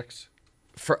projects?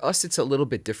 For us, it's a little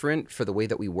bit different for the way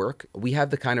that we work. We have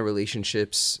the kind of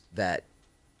relationships that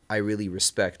I really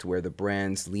respect, where the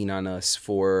brands lean on us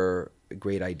for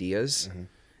great ideas.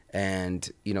 And,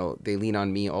 you know, they lean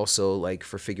on me also, like,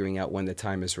 for figuring out when the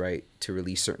time is right to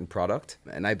release certain product.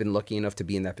 And I've been lucky enough to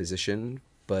be in that position.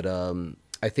 But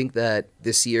I think that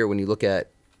this year, when you look at,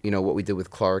 you know, what we did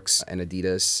with Clark's and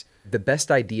Adidas, the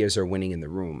best ideas are winning in the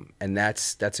room. And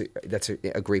that's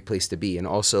a great place to be. And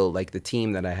also, like, the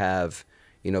team that I have,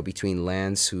 you know, between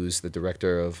Lance, who's the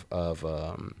director of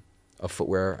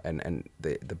footwear and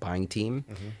the buying team,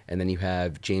 and then you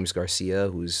have James Garcia,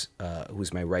 who's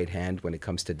my right hand when it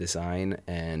comes to design.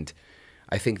 And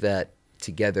I think that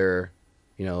together,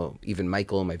 you know, even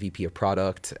Michael, my VP of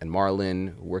product, and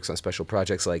Marlon, who works on special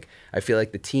projects, like, I feel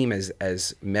like the team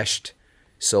has meshed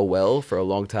so well for a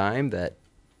long time that,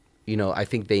 you know, I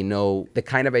think they know the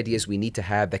kind of ideas we need to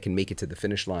have that can make it to the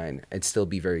finish line and still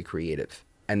be very creative.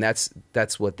 And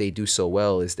that's what they do so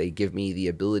well, is they give me the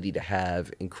ability to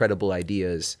have incredible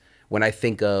ideas. When I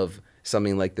think of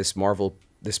something like this Marvel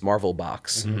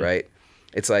box, right?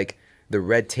 It's like the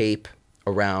red tape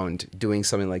around doing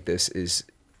something like this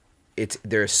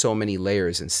there are so many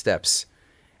layers and steps.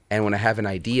 And when I have an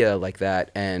idea like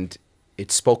that and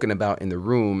it's spoken about in the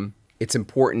room, it's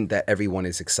important that everyone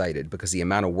is excited, because the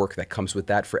amount of work that comes with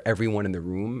that for everyone in the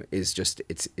room is just,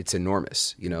 it's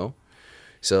enormous, you know?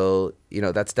 So, you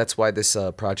know, that's why this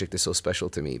project is so special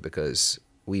to me, because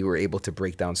we were able to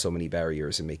break down so many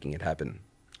barriers in making it happen.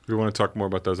 We want to talk more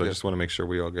about those. I just want to make sure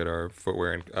we all get our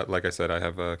footwear. And like I said, I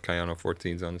have Kayano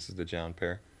 14s on. This is the John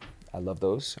pair. I love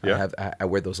those. Yeah. I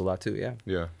wear those a lot too, yeah.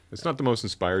 Yeah. It's not the most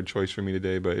inspired choice for me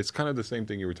today, but it's kind of the same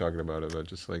thing you were talking about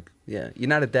just like... Yeah, you're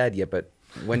not a dad yet, but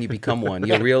when you become one,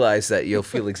 you'll realize that you'll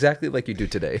feel exactly like you do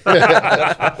today.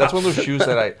 That's one of those shoes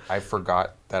that I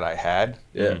forgot that I had.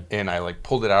 Yeah. And I like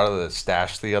pulled it out of the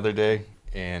stash the other day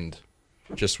and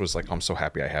just was like, I'm so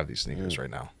happy I have these sneakers right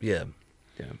now. Yeah.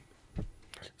 Yeah.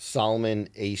 Solomon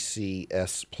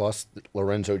ACS Plus,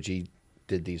 Lorenzo G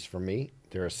did these for me.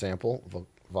 They're a sample,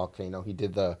 Volcano. He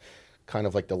did the kind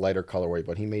of like the lighter colorway,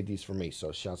 but he made these for me,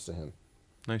 so shouts to him.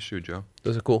 Nice shoe, Joe.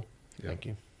 Those are cool. Yeah. Thank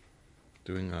you.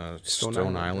 Doing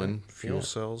Stone Island fuel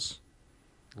cells.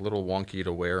 A little wonky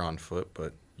to wear on foot,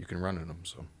 but you can run in them.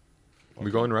 So,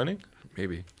 we going running?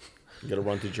 Maybe. You got to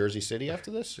run to Jersey City after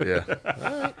this? Yeah. All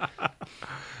right.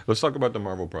 Let's talk about the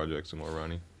Marvel project some more,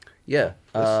 Ronnie. Yeah.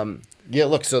 Yeah.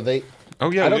 Look. So they.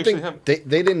 Oh yeah. I don't think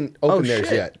they didn't open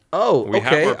theirs yet. Oh, we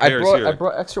okay. Have our pairs here. I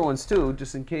brought extra ones too,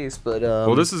 just in case. But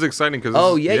well, this is exciting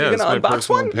because you're gonna unbox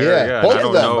one? Yeah. Both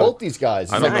of them. Both these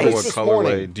guys. I don't know what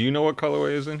colorway. Do you know what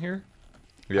colorway is in here?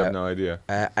 You have no idea.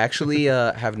 I actually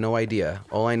have no idea.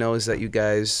 All I know is that you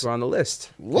guys are on the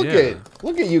list. Look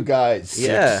at you guys.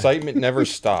 Yeah. The excitement never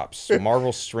stops.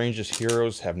 Marvel's strangest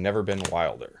heroes have never been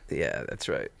wilder. Yeah, that's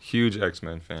right. Huge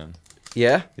X-Men fan.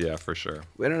 Yeah? Yeah, for sure.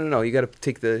 Wait, no. You got to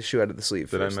take the shoe out of the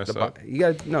sleeve. Did I mess up? You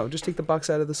got no. Just take the box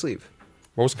out of the sleeve.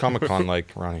 What was Comic-Con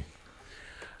like, Ronnie?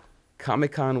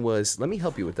 Comic-Con was. Let me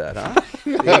help you with that, huh?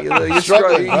 You're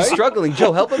struggling.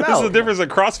 Joe, help him out. This is the difference that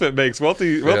CrossFit makes.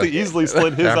 Welty easily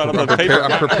slid his out of a paper.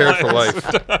 I'm prepared for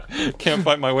life. Can't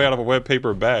fight my way out of a wet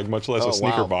paper bag, much less a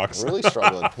sneaker box. Really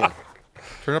struggling. Yeah.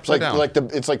 Turn upside down.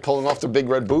 It's like pulling off the big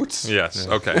red boots. Yes.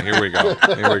 Yeah. Okay. Here we go. You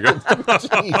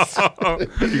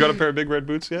got a pair of big red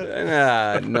boots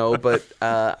yet? No, but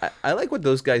I like what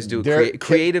those guys do.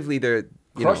 Creatively, they're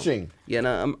crushing.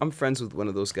 I'm friends with one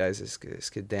of those guys. This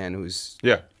kid Dan, who's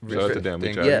shout out to Dan.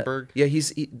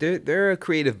 They're a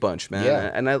creative bunch, man.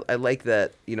 Yeah. And I like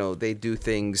that. They do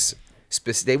things.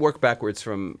 They work backwards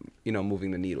from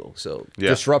moving the needle. So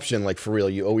disruption, like for real.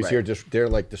 You always hear they're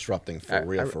like disrupting for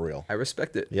real. I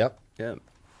respect it. Yep. Yeah.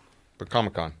 But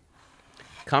Comic-Con,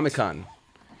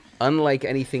 unlike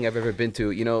anything I've ever been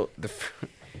to.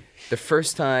 The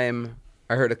first time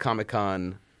I heard of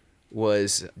Comic-Con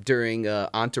was during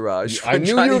Entourage. I knew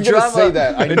you were going to say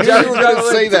that. I knew you were going to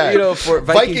say that. For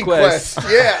Viking Quest.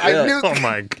 Yeah, I knew. Oh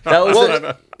my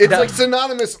god. It's like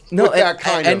synonymous with that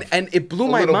kind of. And it blew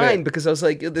my mind because I was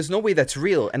like, there's no way that's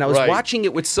real. And I was watching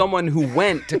it with someone who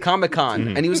went to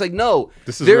Comic-Con and he was like, no,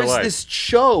 there's this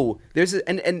show.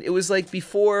 And it was like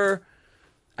before,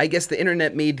 I guess the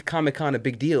internet made Comic-Con a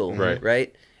big deal.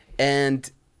 Right. And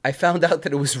I found out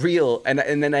that it was real, and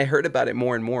then I heard about it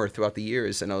more and more throughout the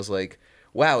years, and I was like,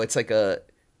 wow, it's like a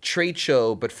trade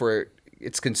show, but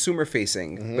it's consumer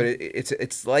facing, but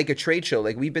it's like a trade show.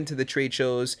 Like we've been to the trade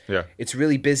shows. Yeah. It's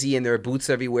really busy and there are booths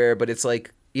everywhere, but it's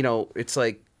like, it's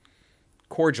like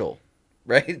cordial,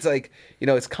 right? It's like,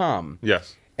 it's calm.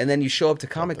 Yes. And then you show up to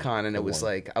Comic-Con and it was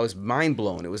like, I was mind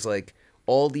blown. It was like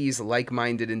all these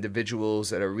like-minded individuals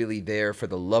that are really there for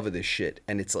the love of this shit.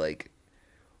 And it's like,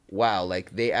 wow,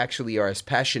 like they actually are as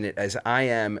passionate as I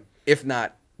am, if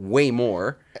not way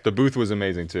more. The booth was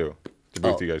amazing too. The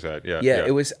booth you guys had, yeah.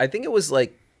 It was. I think it was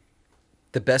like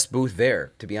the best booth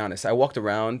there, to be honest. I walked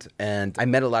around and I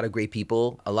met a lot of great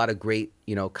people, a lot of great,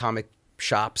 comic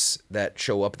shops that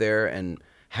show up there and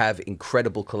have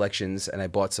incredible collections. And I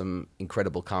bought some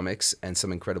incredible comics and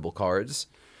some incredible cards.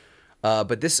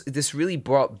 But this really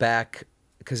brought back,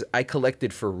 because I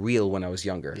collected for real when I was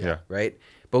younger, right?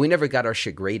 But we never got our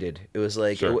shit graded. It was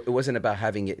like, it wasn't about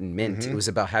having it in mint. It was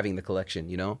about having the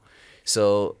collection,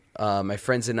 So my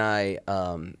friends and I,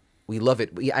 we love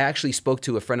it. I actually spoke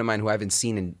to a friend of mine who I haven't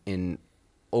seen in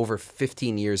over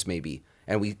 15 years maybe.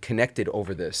 And we connected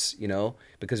over this,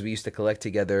 because we used to collect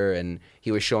together. And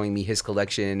he was showing me his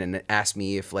collection and asked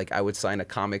me if like I would sign a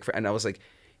comic and I was like,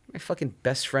 my fucking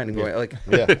best friend. And going, like,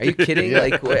 are you kidding?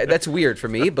 Like that's weird for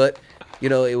me. But,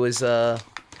 it was...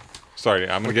 Sorry,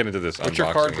 I'm gonna get into this. What's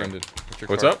your card, Brendan?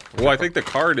 What's up? Well, I think the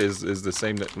card is the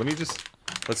same.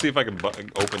 Let's see if I can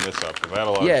open this up. Because I had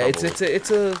a lot of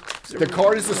trouble. The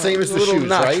card is the same as the little shoes,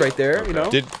 notch right there.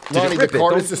 Ronnie, the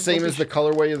card is the same as the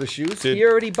colorway of the shoes. He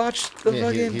already botched the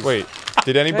fucking. Wait,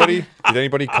 did anybody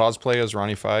cosplay as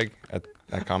Ronnie Fieg at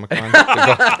Comic-Con?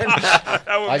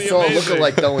 I saw a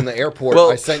lookalike though in the airport.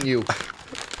 I sent you.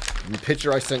 The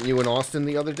picture I sent you in Austin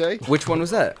the other day. Which one was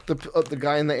that? The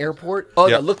guy in the airport. Oh,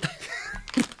 that looked.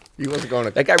 He wasn't going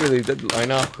to. That guy really did. I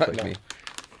know. Like me.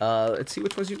 Let's see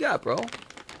which ones you got, bro.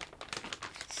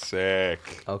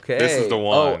 Sick. Okay. This is the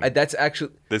one. Oh, that's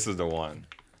actually. This is the one.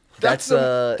 That's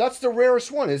the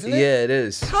rarest one, isn't it? Yeah, it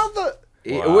is. How the?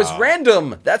 It was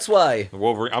random. That's why.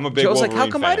 Wolverine. I'm a big Joe's Wolverine like,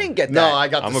 how come fan. I didn't get that? No, I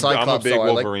got the Cyclops. I'm a big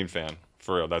Wolverine fan.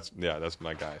 For real. That's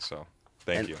my guy. So.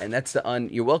 Thank you. And that's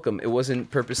you're welcome. It wasn't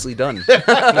purposely done,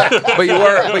 but you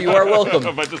are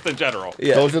welcome. But just in general,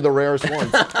 yeah. Those are the rarest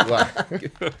ones. Wow.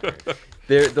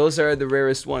 Those are the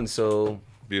rarest ones. So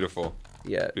beautiful.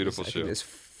 Yeah, beautiful shoe. There's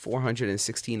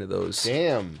 416 of those.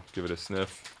 Damn. Give it a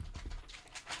sniff.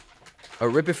 Or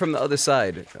rip it from the other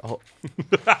side.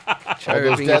 Try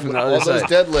ripping it from the other side. All those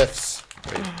deadlifts.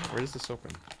 Wait, where does this open?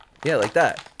 Yeah, like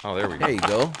that. Oh, there we go. There you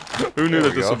go. Who knew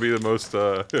that this would be the most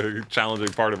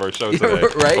challenging part of our show today?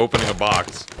 Right? Opening a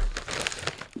box.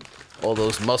 All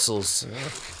those muscles.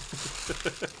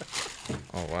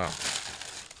 Oh, wow.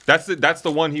 That's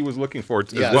the one he was looking for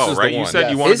as well, right? You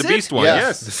said you wanted the Beast one.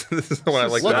 Yes. This is the one I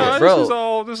like.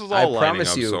 Bro, this is all I lining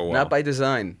promise up you, so well. not by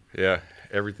design. Yeah,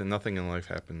 nothing in life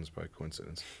happens by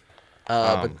coincidence.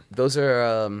 But those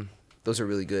are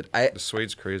really good. The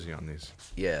suede's crazy on these.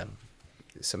 Yeah.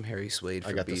 Some hairy suede.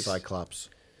 I got Beast. the Cyclops.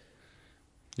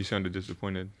 You sounded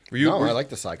disappointed. No, I like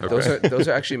the Cyclops. Those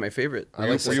are actually my favorite.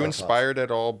 Were you inspired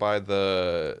at all by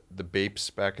the Bapes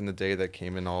back in the day that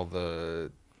came in all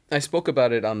the? I spoke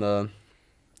about it on the.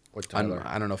 With Tyler.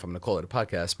 I don't know if I'm going to call it a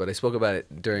podcast, but I spoke about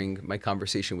it during my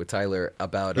conversation with Tyler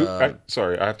about.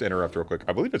 Sorry, I have to interrupt real quick.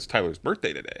 I believe it's Tyler's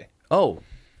birthday today. Oh.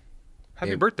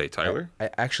 Happy birthday, Tyler.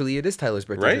 Actually, it is Tyler's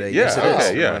birthday right? today. Yeah. Yes, it Okay.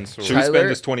 is. Yeah. Should we spend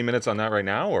just 20 minutes on that right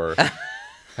now, or?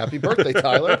 Happy birthday,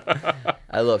 Tyler.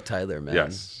 I love Tyler, man.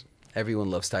 Yes. Everyone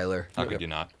loves Tyler. How could you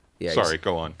not? Yeah, Sorry,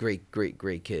 go on.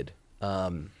 Great kid.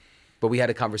 But we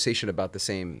had a conversation about the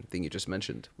same thing you just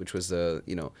mentioned, which was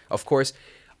of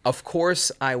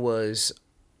course, I was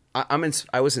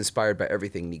inspired by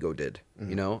everything Nigo did.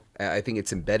 You know, I think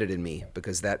it's embedded in me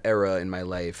because that era in my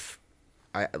life,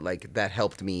 that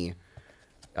helped me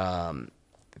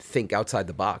think outside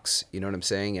the box. You know what I'm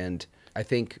saying? And I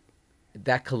think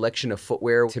that collection of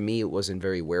footwear, to me, it wasn't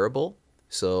very wearable.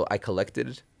 So I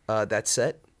collected that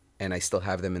set, and I still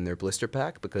have them in their blister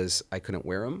pack because I couldn't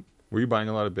wear them. Were you buying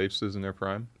a lot of Bapestas in their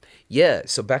prime? Yeah.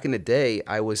 So back in the day,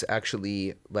 I was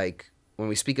actually like, when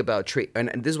we speak about trade, and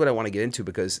this is what I want to get into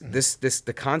because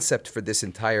the concept for this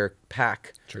entire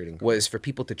pack was for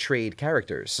people to trade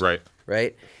characters. Right.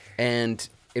 Right. And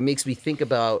it makes me think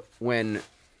about when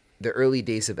the early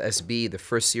days of SB, the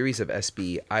first series of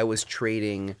SB, I was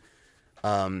trading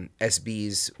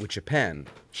SBs with Japan.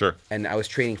 Sure. And I was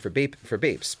trading for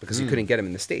Bapes because you couldn't get them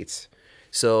in the States.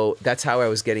 So that's how I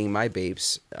was getting my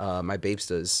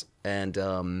Bapestas. And,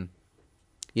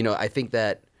 I think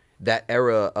that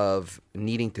era of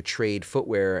needing to trade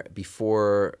footwear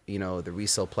before, the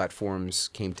resale platforms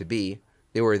came to be,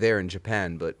 they were there in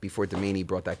Japan, but before Domani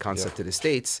brought that concept to the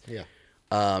States,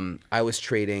 I was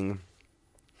trading,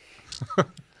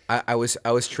 I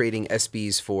was trading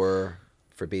SBs for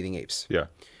Bathing Apes. Yeah.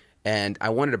 And I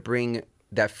wanted to bring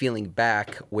that feeling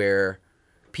back where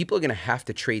people are going to have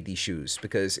to trade these shoes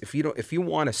because if you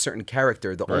want a certain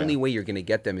character, the only way you're going to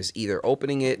get them is either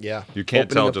opening it. Yeah. You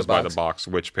can't tell just by the box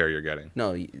which pair you're getting.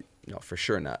 No, for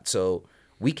sure not. So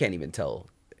we can't even tell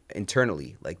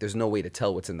internally. Like there's no way to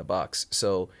tell what's in the box.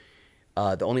 So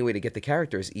the only way to get the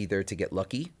character is either to get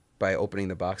lucky by opening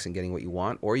the box and getting what you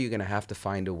want, or you're going to have to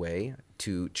find a way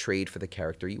to trade for the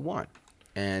character you want.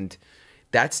 And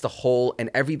that's the whole, and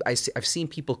I've seen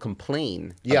people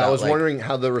complain. Yeah, I was wondering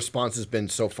how the response has been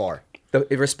so far.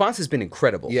 The response has been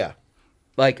incredible. Yeah.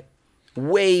 Like,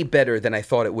 way better than I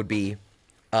thought it would be.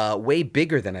 Way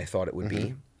bigger than I thought it would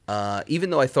be. Even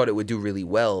though I thought it would do really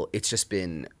well, it's just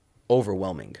been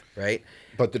overwhelming, right?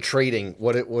 But the trading,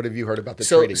 what have you heard about the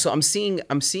trading? So I'm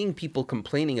seeing people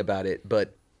complaining about it,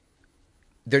 but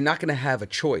they're not going to have a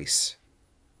choice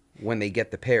when they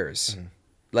get the pairs.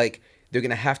 Like, they're going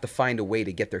to have to find a way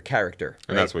to get their character.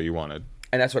 And that's what you wanted.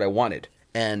 And that's what I wanted.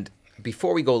 And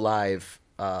before we go live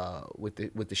with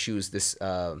the shoes this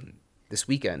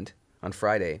weekend on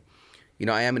Friday,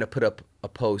 I am going to put up a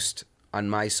post on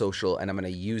my social, and I'm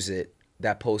going to use it.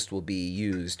 That post will be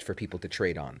used for people to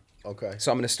trade on. Okay.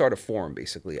 So I'm going to start a forum,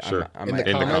 basically. Sure. In the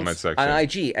comment section. On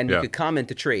IG, and you could comment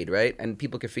to trade, right? And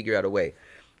people can figure out a way.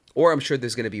 Or I'm sure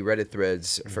there's going to be Reddit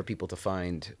threads for people to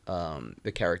find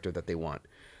the character that they want.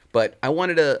 But I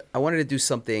wanted to do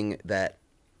something that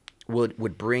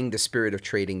would bring the spirit of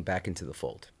trading back into the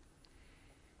fold.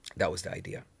 That was the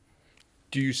idea.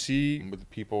 Do you see with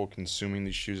people consuming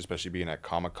these shoes, especially being at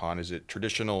Comic-Con, is it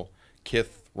traditional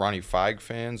Kith, Ronnie Fieg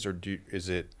fans, or is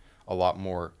it a lot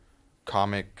more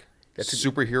comic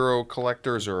superhero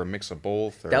collectors, or a mix of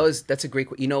both? Or? That's a great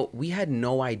question. We had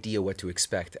no idea what to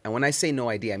expect. And when I say no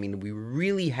idea, I mean we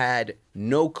really had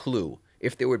no clue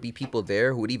if there would be people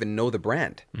there who would even know the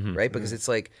brand, right? Because it's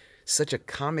like such a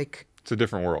comic. It's a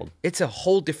different world. It's a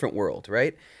whole different world,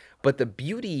 right? But the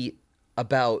beauty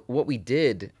about what we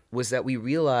did was that we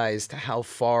realized how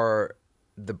far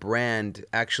the brand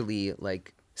actually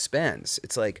spans.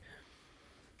 It's like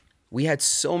we had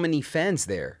so many fans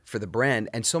there for the brand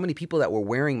and so many people that were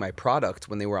wearing my product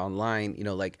when they were online.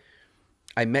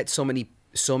 I met so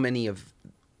many of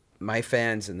my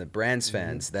fans and the brand's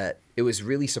fans that it was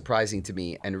really surprising to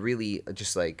me and really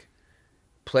just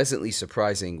pleasantly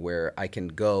surprising where I can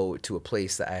go to a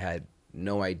place that I had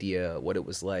no idea what it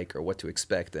was like or what to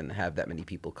expect and have that many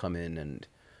people come in and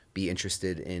be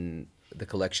interested in the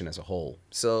collection as a whole.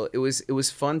 So it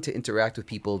was fun to interact with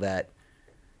people that,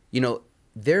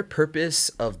 their purpose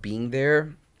of being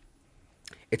there,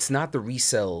 it's not the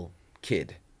resell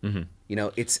kid.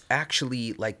 It's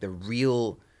actually the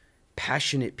real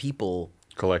passionate people,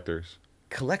 collectors.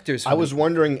 I was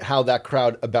wondering how that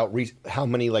crowd about how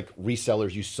many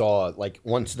resellers you saw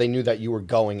once they knew that you were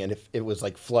going, and if it was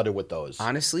flooded with those.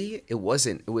 Honestly, it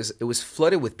wasn't. It was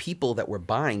flooded with people that were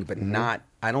buying, but not.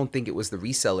 I don't think it was the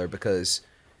reseller because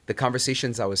the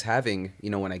conversations I was having,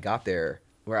 when I got there,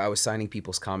 where I was signing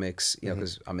people's comics,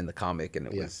 because I'm in the comic, and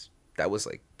that was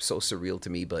so surreal to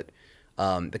me. But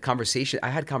I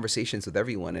had conversations with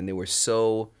everyone, and they were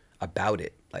so about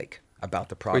it. about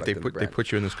the product. Wait, they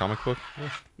put you in this comic book?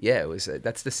 Yeah, it was.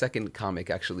 That's the second comic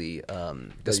actually.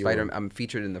 The Spider. I'm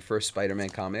featured in the first Spider-Man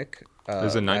comic.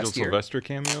 There's a Nigel Sylvester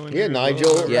cameo in there?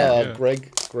 Nigel. Yeah.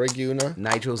 Greg Una.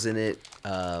 Nigel's in it.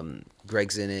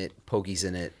 Greg's in it. Pokey's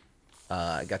in it.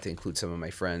 I got to include some of my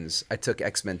friends. I took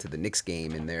X-Men to the Knicks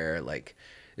game in there. Like,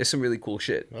 there's some really cool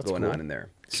shit going on in there.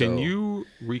 Can you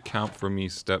recount for me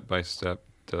step by step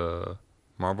the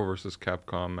Marvel vs.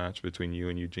 Capcom match between you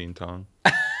and Eugene Tong?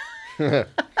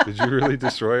 Did you really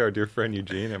destroy our dear friend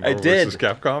Eugene at Marvel vs.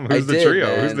 Capcom? Who's the trio?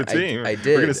 Man. Who's the team? I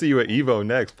did. We're gonna see you at Evo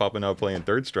next, popping out playing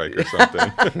Third Strike or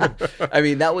something. I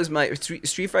mean, that was my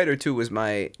Street Fighter 2 was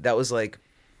that was like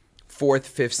 4th,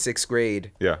 5th, 6th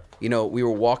grade. Yeah. You know, we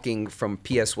were walking from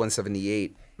PS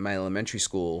 178, my elementary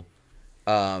school.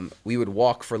 We would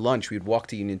walk for lunch. We'd walk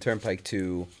to Union Turnpike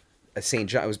to St.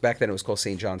 John. It was back then. It was called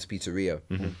St. John's Pizzeria,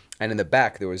 and in the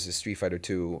back there was a Street Fighter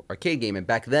 2 arcade game. And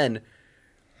back then,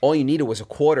 all you needed was a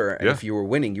quarter, and if you were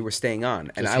winning, you were staying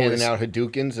on. And I was handing out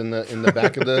Hadoukens in the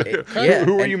back of the. Yeah.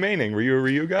 Who were you maining? Were you a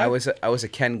Ryu guy? I was a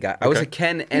Ken guy. I was a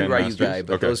Ken and Ryu guy,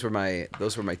 but those were my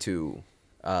two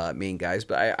main guys.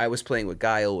 But I was playing with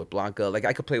Guile, with Blanca. Like,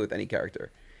 I could play with any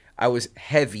character. I was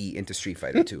heavy into Street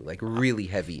Fighter 2, like really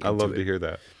heavy into I love to hear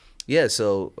that. Yeah,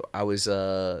 so I was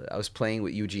playing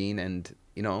with Eugene, and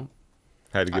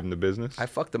had to give him the business. I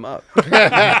fucked him up, pretty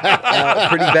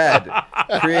bad.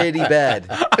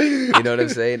 You know what I'm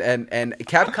saying? And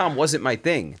Capcom wasn't my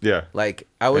thing. Yeah, like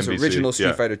I was NBC, original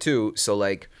Street Fighter 2, so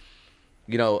like,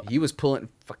 he was pulling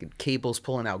fucking cables,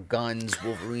 pulling out guns,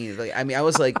 Wolverine. Like, I mean, I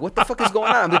was like, what the fuck is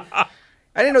going on?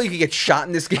 I didn't know you could get shot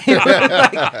in this game.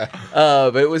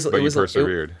 But it was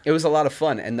persevered. It was a lot of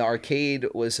fun, and the arcade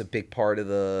was a big part of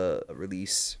the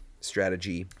release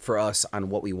strategy for us on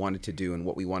what we wanted to do and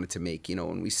what we wanted to make.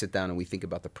 When we sit down and we think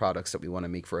about the products that we want to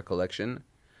make for a collection,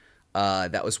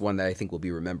 that was one that I think will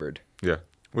be remembered. Yeah.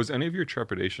 Was any of your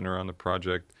trepidation around the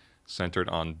project centered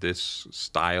on this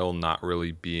style not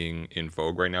really being in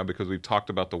vogue right now? Because we've talked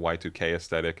about the Y2K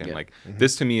aesthetic, and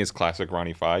this to me is classic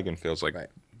Ronnie Fieg and feels like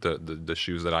the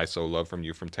shoes that I so love from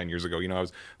you from 10 years ago. I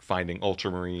was finding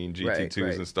Ultramarine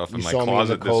GT2s and stuff in my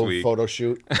closet this week. Photo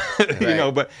shoot.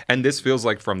 And this feels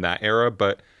like from that era,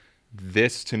 but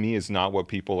this to me is not what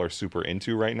people are super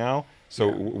into right now. So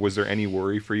was there any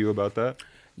worry for you about that?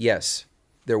 Yes,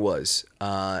 there was.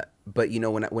 But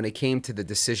when it came to the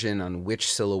decision on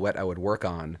which silhouette I would work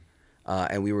on,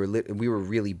 and we were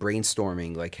really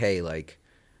brainstorming, like, hey, like,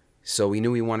 so we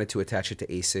knew we wanted to attach it to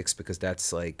Asics because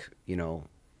that's like,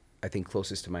 I think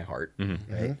closest to my heart,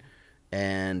 right?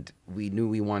 And we knew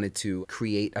we wanted to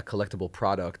create a collectible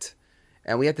product,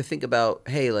 and we had to think about,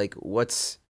 hey, like,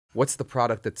 what's the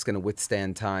product that's going to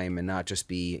withstand time and not just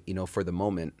be, for the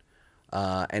moment.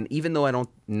 And even though I don't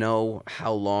know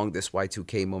how long this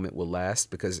Y2K moment will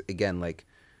last, because again, like,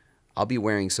 I'll be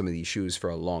wearing some of these shoes for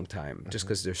a long time just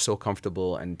because they're so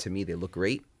comfortable, and to me they look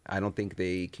great. I don't think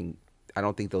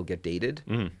they'll get dated.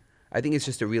 I think it's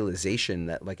just a realization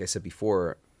that, like I said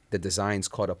before, the designs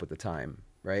caught up with the time,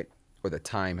 right? Or the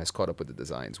time has caught up with the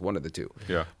designs, one of the two.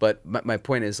 Yeah. But my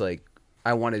point is, like,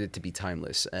 I wanted it to be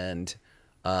timeless. And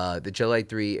the Gel Lyte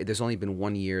 3, there's only been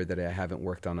 1 year that I haven't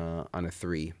worked on a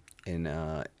 3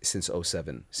 since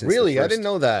 2007. Really? I didn't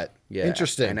know that. Yeah.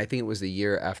 Interesting. And I think it was the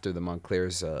year after the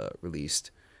Montclairs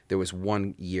released. There was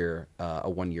 1 year, a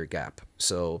 1 year gap.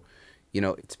 So,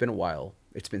 it's been a while.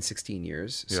 It's been 16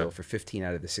 years. Yeah. So for 15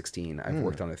 out of the 16, I've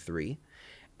worked on a 3.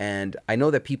 And I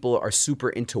know that people are super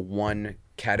into one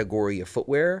category of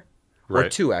footwear, or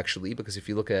two actually, because if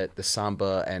you look at the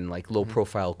Samba and like low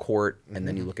profile court, and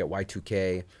then you look at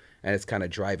Y2K, and it's kind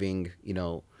of driving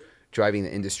the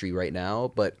industry right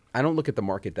now. But I don't look at the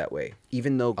market that way.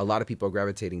 Even though a lot of people are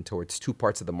gravitating towards two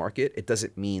parts of the market, it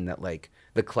doesn't mean that like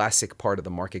the classic part of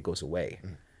the market goes away.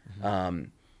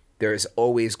 There is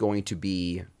always going to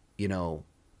be,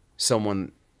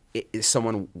 someone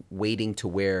waiting to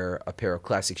wear a pair of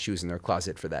classic shoes in their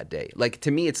closet for that day. Like, to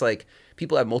me, it's like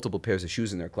people have multiple pairs of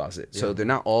shoes in their closet. So they're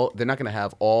not going to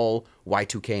have all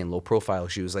Y2K and low profile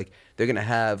shoes. Like, they're going to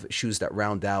have shoes that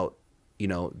round out,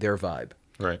 their vibe.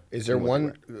 Right. Is there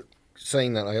one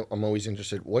saying that I'm always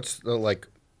interested? What's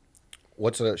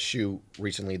a shoe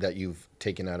recently that you've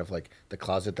taken out of like the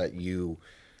closet that you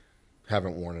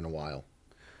haven't worn in a while?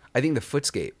 I think the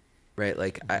Footscape. Right,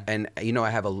 like, I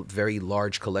have a very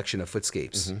large collection of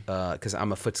Footscapes because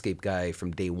I'm a Footscape guy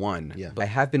from day one. Yeah. But I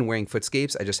have been wearing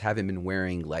Footscapes. I just haven't been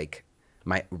wearing like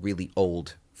my really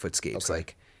old Footscapes.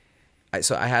 Okay.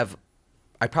 Like,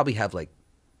 I probably have like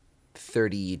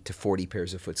 30 to 40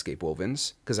 pairs of Footscape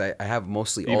wovens because I have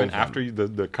mostly all even of them. after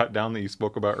the cut down that you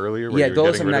spoke about earlier. Where Yeah, you're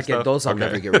those getting I'm rid not of getting. stuff? Those I'll Okay.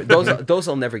 never get rid. Those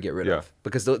I'll never get rid of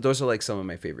because those are like some of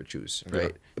my favorite shoes,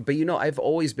 right? Yeah. But you know, I've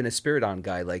always been a Spiridon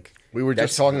guy. Like we were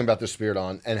just talking about the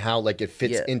Spiridon and how like it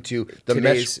fits into the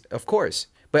mesh. Of course.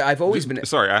 But I've always been...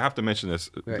 Sorry, I have to mention this.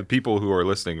 Right. The people who are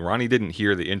listening, Ronnie didn't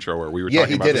hear the intro where we were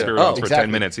talking about the Spiridons for 10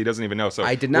 minutes. He doesn't even know. So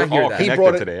I did not hear that. He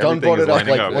brought it, Dunne brought it up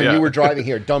like when you were driving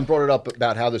here. Dunne brought it up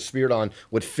about how the Spiridon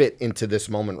would fit into this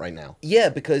moment right now. Yeah,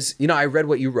 because, you know, I read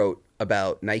what you wrote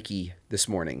about Nike this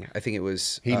morning. I think it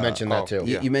was... He mentioned that too.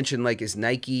 You mentioned, like, is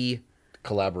Nike...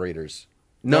 Collaborators.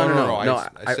 No.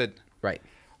 I said... Right.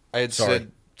 I had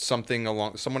said something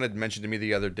along... Someone had mentioned to me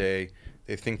the other day...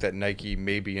 They think that Nike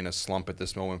may be in a slump at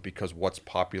this moment because what's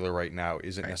popular right now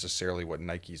isn't necessarily what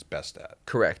Nike's best at.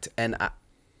 Correct. And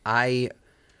I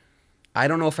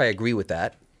don't know if I agree with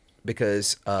that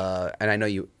because, and I know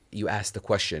you asked the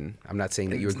question. I'm not saying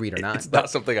that you agreed or not. It's not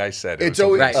something I said. It's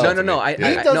always right. No. He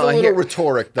does a little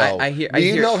rhetoric though.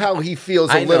 You know how he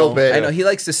feels a little bit. I know he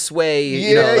likes to sway. Yeah,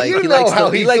 you know, like you he know likes how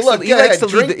to. he likes to. He likes to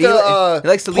lead. He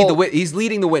likes to lead the. He's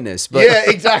leading the witness. But, yeah,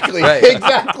 exactly. Right.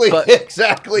 Exactly.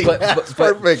 Exactly. That's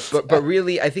perfect. But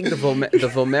really, I think the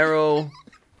Vomero,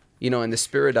 you know, and the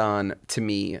Spiridon, to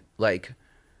me, like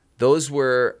those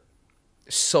were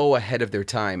so ahead of their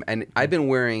time, and I've been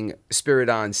wearing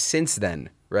Spiridon since then.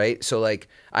 Right, so like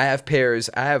I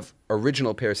have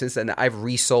original pairs since then. I've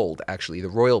resold actually the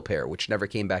Royal pair, which never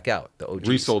came back out. The OGs.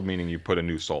 Resold meaning you put a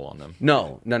new sole on them.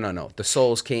 No. The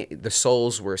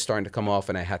soles were starting to come off,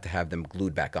 and I had to have them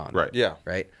glued back on. Right. Yeah.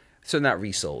 Right. So not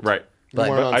resold. Right. But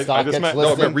I just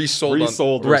meant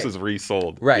resold versus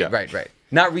resold. Right. Yeah. Right.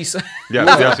 Not resold.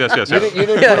 Yes. You didn't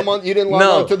put them on. You didn't log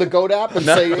on to the Goat app and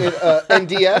say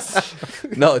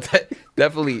NDS. No,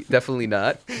 definitely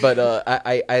not. But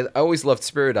I always loved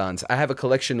Spiridons. I have a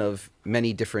collection of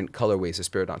many different colorways of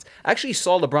Spiridons. I actually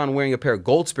saw LeBron wearing a pair of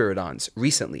gold Spiridons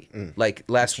recently, like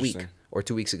last week or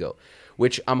 2 weeks ago,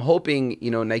 which I'm hoping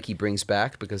Nike brings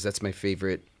back because that's my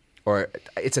favorite, or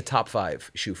it's a top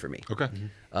 5 shoe for me. Okay.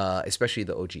 Especially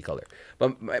the OG color.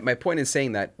 But my point in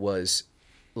saying that was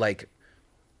like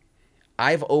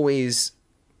I've always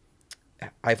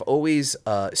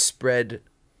spread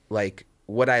like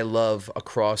what I love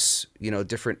across,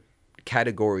 different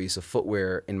categories of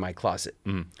footwear in my closet.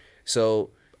 Mm.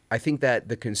 So I think that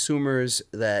the consumers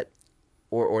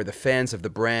or the fans of the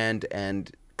brand and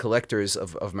collectors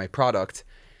of my product,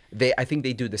 I think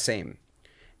they do the same.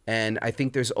 And I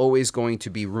think there's always going to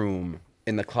be room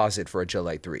in the closet for a Gel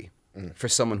Lyte 3 for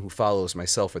someone who follows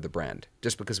myself or the brand,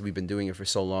 just because we've been doing it for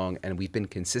so long and we've been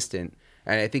consistent.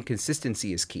 And I think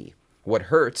consistency is key. What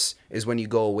hurts is when you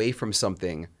go away from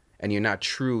something and you're not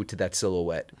true to that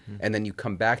silhouette, and then you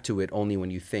come back to it only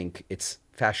when you think it's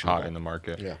fashionable. Hot in the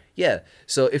market. Yeah.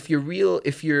 So if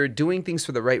you're doing things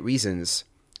for the right reasons,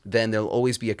 then there'll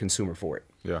always be a consumer for it.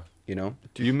 Yeah.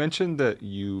 You mentioned that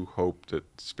you hoped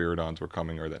that Spiridons were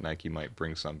coming or that Nike might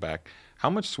bring some back. How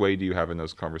much sway do you have in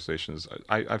those conversations?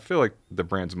 I feel like the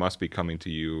brands must be coming to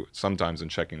you sometimes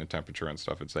and checking the temperature and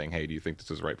stuff and saying, hey, do you think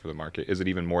this is right for the market? Is it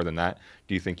even more than that?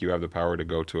 Do you think you have the power to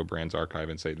go to a brand's archive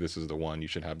and say, this is the one, you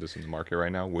should have this in the market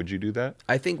right now? Would you do that?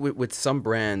 I think with some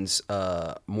brands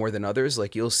more than others,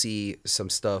 like you'll see some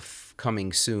stuff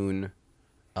coming soon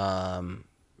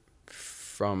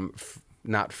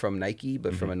not from Nike,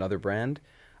 but from another brand.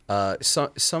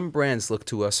 Some brands look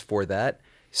to us for that.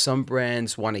 Some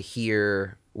brands want to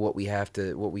hear what we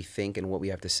think and what we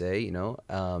have to say,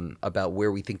 about where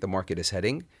we think the market is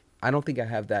heading. I don't think I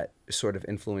have that sort of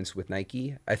influence with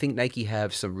Nike. I think Nike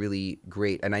have some really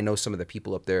great, and I know some of the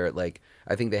people up there, like,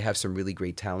 I think they have some really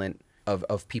great talent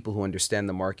of people who understand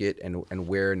the market and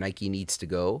where Nike needs to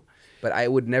go. But I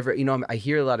would never, I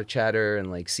hear a lot of chatter and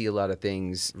like see a lot of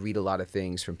things, read a lot of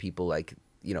things from people like,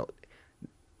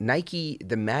 Nike,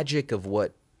 the magic of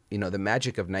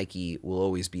Nike will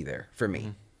always be there for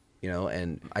me,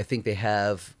 and I think they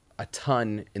have a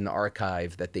ton in the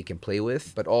archive that they can play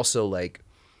with, but also like,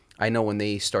 I know when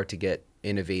they start to get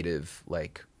innovative,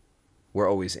 like we're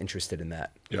always interested in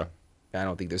that. Yeah. I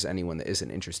don't think there's anyone that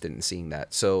isn't interested in seeing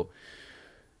that. So,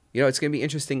 it's going to be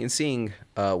interesting in seeing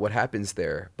what happens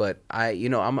there. But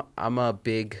I'm a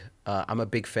big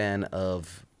fan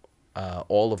of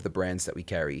all of the brands that we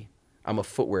carry. I'm a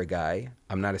footwear guy.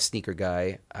 I'm not a sneaker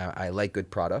guy. I like good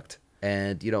product.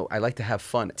 And, I like to have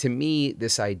fun. To me,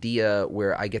 this idea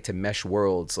where I get to mesh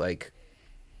worlds, like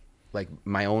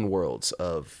my own worlds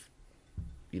of,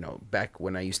 back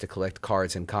when I used to collect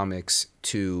cards and comics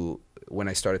to when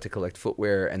I started to collect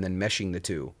footwear and then meshing the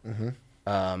two.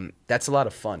 That's a lot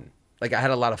of fun. Like I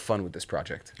had a lot of fun with this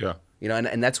project. Yeah. You know,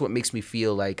 and that's what makes me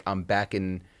feel like I'm back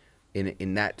in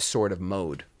that sort of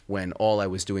mode when all I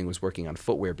was doing was working on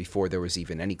footwear before there was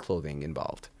even any clothing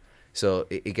involved. So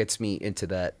it gets me into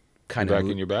that kind of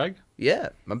back in your bag? Yeah,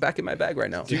 I'm back in my bag right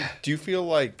now. Do you feel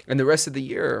like... And the rest of the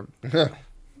year,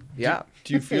 yeah.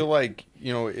 Do you feel like,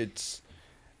 you know, it's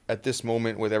at this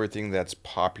moment with everything that's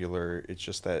popular, it's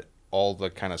just that all the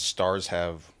kind of stars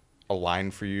have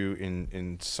aligned for you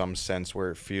in some sense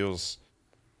where it feels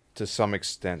to some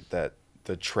extent that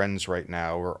the trends right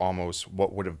now are almost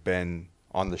what would have been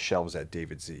on the shelves at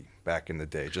David Z back in the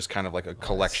day, just kind of like a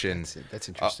collection that's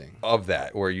interesting. Of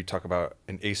that, where you talk about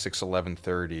an Asics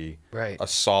 1130, right, a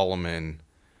Solomon,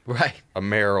 right, a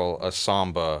Merrell, a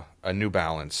Samba, a New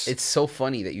Balance. It's so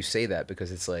funny that you say that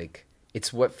because it's like,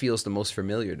 it's what feels the most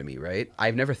familiar to me, right?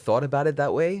 I've never thought about it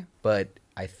that way, but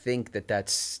I think that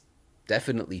that's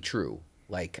definitely true.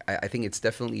 Like, I think it's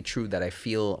definitely true that I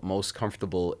feel most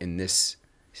comfortable in this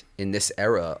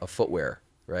era of footwear,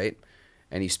 right?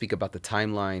 And you speak about the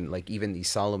timeline, like even these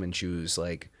Solomon shoes,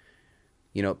 like,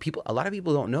 you know, a lot of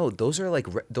people don't know those are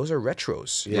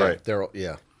retros. Yeah, right. They're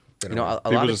you know,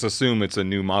 people just assume it's a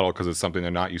new model because it's something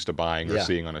they're not used to buying or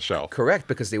seeing on a shelf. Correct,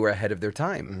 because they were ahead of their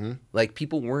time. Mm-hmm. Like,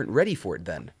 people weren't ready for it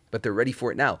then, but they're ready for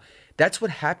it now. That's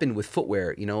what happened with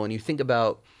footwear, you know. And you think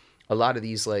about a lot of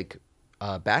these like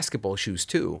basketball shoes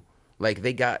too. Like,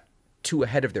 they got too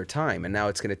ahead of their time, and now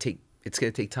it's gonna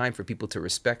take time for people to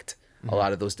respect a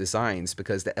lot of those designs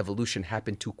because the evolution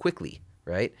happened too quickly,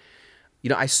 right?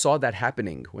 You know, I saw that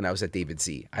happening when I was at David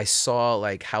Z. I saw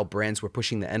like how brands were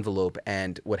pushing the envelope,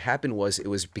 and what happened was it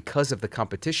was because of the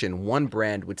competition. One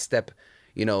brand would step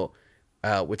out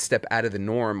of the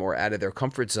norm or out of their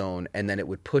comfort zone, and then it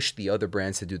would push the other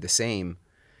brands to do the same.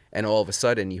 And all of a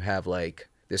sudden you have like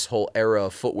this whole era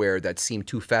of footwear that seemed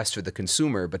too fast for the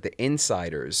consumer, but the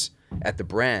insiders at the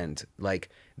brand, like,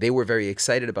 they were very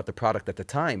excited about the product at the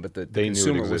time, but the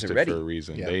consumer wasn't ready. For a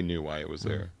reason. Yeah. They knew why it was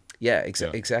there. Yeah,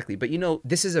 exactly. But, you know,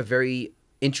 this is a very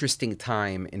interesting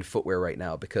time in footwear right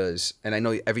now because, and I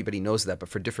know everybody knows that, but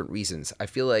for different reasons. I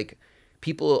feel like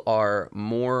people are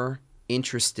more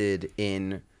interested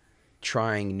in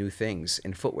trying new things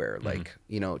in footwear, like,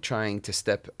 you know, trying to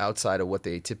step outside of what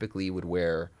they typically would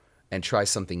wear and try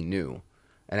something new.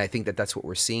 And I think that that's what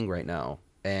we're seeing right now.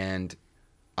 And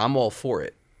I'm all for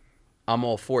it. I'm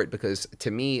all for it because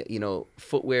to me, you know,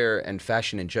 footwear and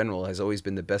fashion in general has always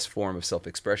been the best form of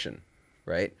self-expression,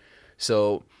 right?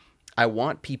 So I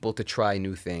want people to try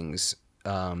new things,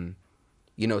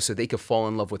 you know, so they could fall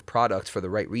in love with product for the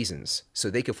right reasons. So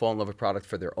they could fall in love with product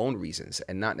for their own reasons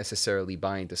and not necessarily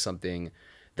buy into something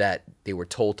that they were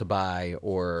told to buy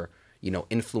or, you know,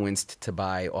 influenced to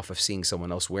buy off of seeing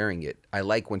someone else wearing it. I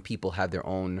like when people have their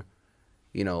own,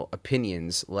 you know,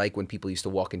 opinions, like when people used to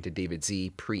walk into David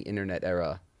Z pre-internet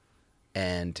era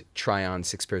and try on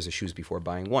 6 pairs of shoes before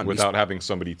buying one. Without having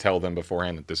somebody tell them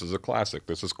beforehand that this is a classic,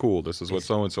 this is cool, this is what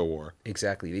so-and-so wore.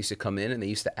 Exactly. They used to come in and they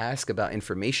used to ask about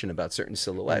information about certain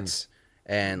silhouettes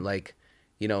and like,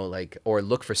 you know, like, or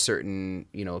look for certain,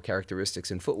 you know,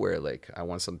 characteristics in footwear. Like, I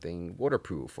want something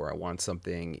waterproof or I want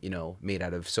something, you know, made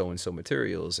out of so-and-so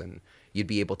materials, and you'd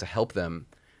be able to help them.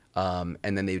 And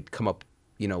then they'd come up,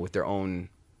 you know, with their own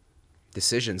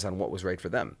decisions on what was right for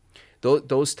them.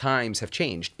 Those times have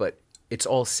changed, but it's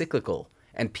all cyclical,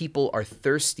 and people are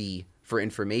thirsty for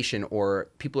information, or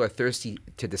people are thirsty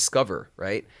to discover,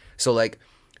 right? So like,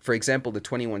 for example, the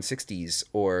 2160s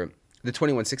or the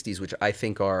 2160s, which I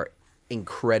think are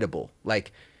incredible.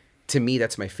 Like, to me,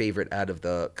 that's my favorite out of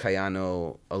the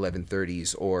Kayano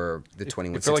 1130s or the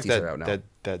 2160s like that are out now.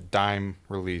 That dime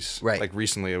release, right? Like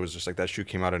recently, it was just like that shoe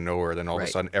came out of nowhere. Then all of a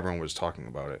sudden, everyone was talking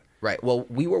about it. Right. Well,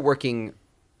 we were working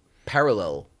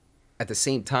parallel at the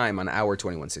same time on our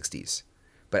 2160s,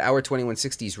 but our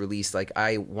 2160s released, like,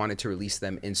 I wanted to release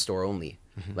them in store only.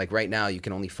 Like, right now, you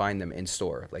can only find them in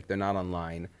store. Like, they're not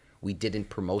online. We didn't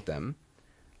promote them.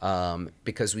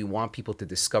 Because we want people to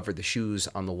discover the shoes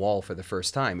on the wall for the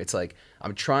first time. It's like,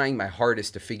 I'm trying my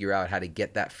hardest to figure out how to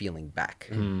get that feeling back,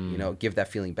 you know, give that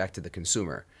feeling back to the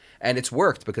consumer. And it's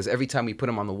worked because every time we put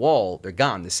them on the wall, they're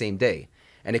gone the same day.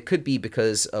 And it could be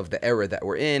because of the era that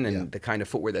we're in and the kind of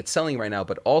footwear that's selling right now,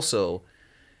 but also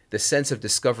the sense of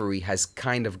discovery has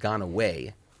kind of gone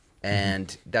away.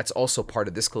 And that's also part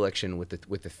of this collection with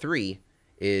the 3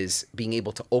 is being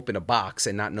able to open a box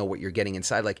and not know what you're getting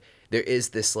inside. Like, there is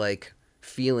this like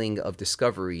feeling of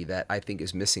discovery that I think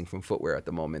is missing from footwear at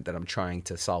the moment that I'm trying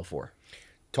to solve for.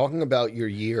 Talking about your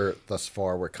year thus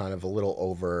far, we're kind of a little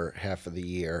over half of the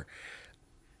year.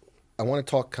 I want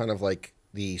to talk kind of like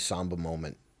the Samba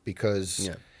moment because,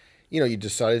 you know, you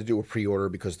decided to do a pre-order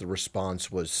because the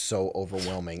response was so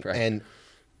overwhelming. Right. And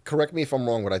correct me if I'm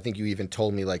wrong, but I think you even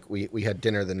told me, like, we had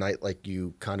dinner the night, like,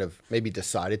 you kind of maybe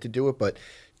decided to do it, but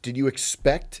did you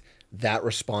expect that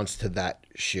response to that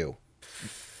shoe?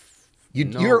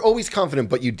 You're always confident,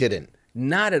 but you didn't.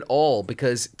 Not at all,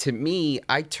 because to me,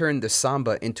 I turned the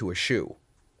Samba into a shoe.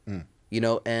 You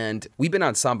know, and we've been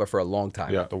on Samba for a long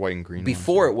time. Yeah, the white and green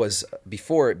before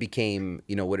it became,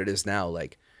 you know, what it is now.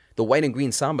 Like, the white and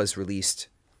green Sambas released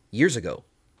years ago.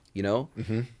 You know,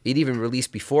 it even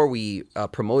released before we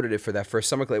promoted it for that first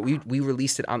summer collection. We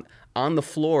released it on the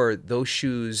floor. Those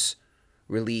shoes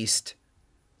released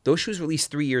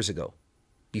 3 years ago.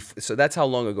 So that's how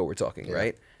long ago we're talking,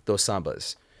 right? Those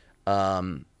Sambas,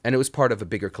 and it was part of a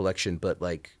bigger collection. But,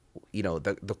 like, you know,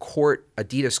 the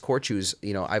Adidas court shoes,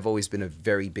 you know, I've always been a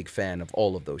very big fan of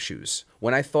all of those shoes.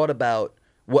 When I thought about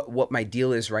what my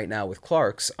deal is right now with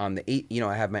Clark's on the 8th, you know,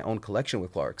 I have my own collection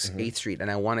with Clark's, 8th Street,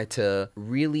 and I wanted to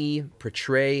really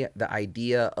portray the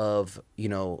idea of, you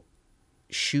know,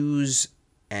 shoes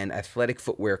and athletic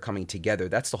footwear coming together.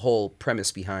 That's the whole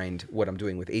premise behind what I'm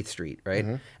doing with 8th Street, right?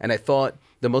 And I thought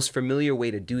the most familiar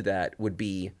way to do that would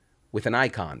be with an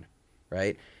icon,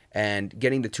 right? And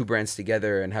getting the two brands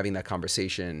together and having that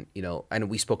conversation, you know, and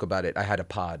we spoke about it. I had a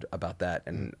pod about that,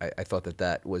 and I thought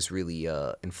that was really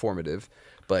informative.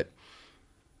 But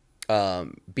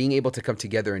being able to come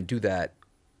together and do that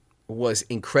was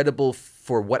incredible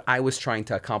for what I was trying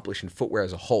to accomplish in footwear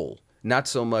as a whole. Not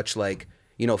so much like,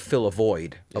 you know, fill a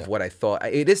void of what I thought.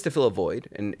 It is to fill a void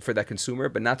and for that consumer,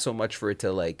 but not so much for it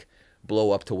to, like,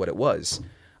 blow up to what it was.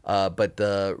 But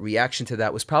the reaction to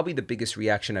that was probably the biggest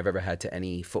reaction I've ever had to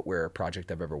any footwear project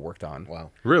I've ever worked on.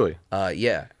 Wow. Really?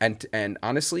 Yeah. And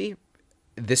honestly,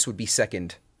 this would be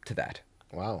second to that.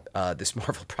 Wow. This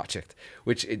Marvel project,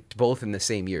 which both in the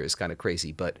same year is kind of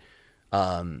crazy. But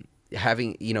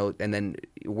having, you know, and then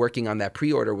working on that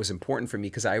pre-order was important for me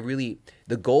because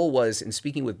the goal was, in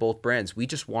speaking with both brands, we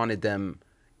just wanted them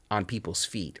on people's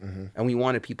feet. And we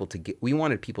wanted people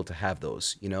to have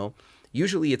those, you know?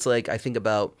 Usually it's like, I think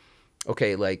about,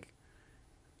 okay, like,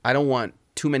 I don't want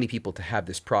too many people to have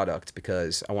this product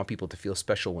because I want people to feel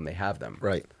special when they have them.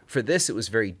 Right. For this, it was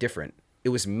very different. It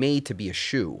was made to be a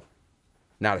shoe,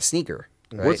 not a sneaker.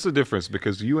 Right? What's the difference?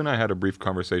 Because you and I had a brief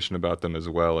conversation about them as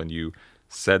well, and you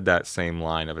said that same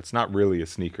line of it's not really a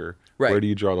sneaker. Right. Where do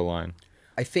you draw the line?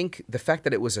 I think the fact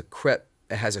that it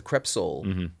has a crepe sole,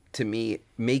 to me,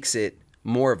 makes it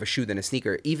more of a shoe than a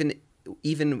sneaker.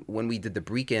 Even when we did the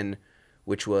Breakin',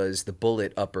 which was the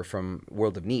bullet upper from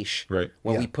World of Niche. Right.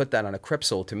 When we put that on a crepe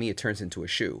sole, to me, it turns into a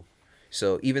shoe.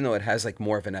 So even though it has, like,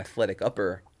 more of an athletic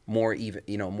upper, more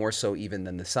so even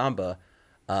than the Samba,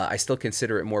 I still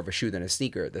consider it more of a shoe than a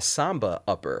sneaker. The Samba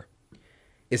upper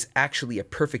is actually a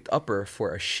perfect upper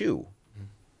for a shoe,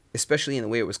 especially in the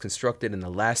way it was constructed and the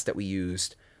last that we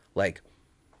used. Like,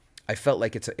 I felt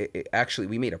like actually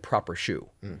we made a proper shoe.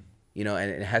 You know,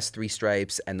 and it has 3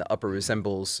 stripes, and the upper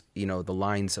resembles, you know, the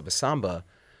lines of a Samba,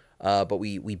 but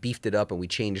we beefed it up and we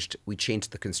changed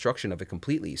the construction of it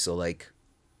completely. So, like,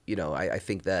 you know, I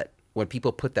think that when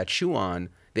people put that shoe on,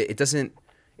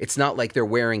 it's not like they're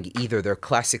wearing either their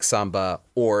classic Samba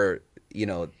or, you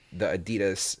know, the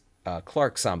Adidas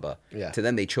Clark Samba. Yeah. To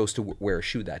them, they chose to wear a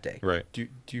shoe that day. Right. Do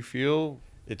you feel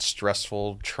it's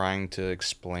stressful trying to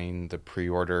explain the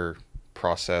pre-order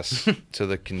process to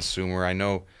the consumer? I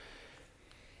know.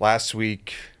 Last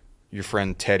week, your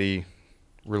friend Teddy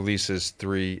releases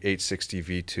 3 860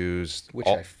 V2s. Which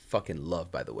I fucking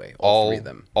love, by the way. All 3 of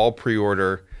them. All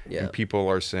pre-order. Yeah. And people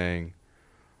are saying,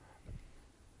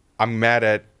 I'm mad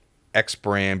at X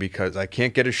brand because I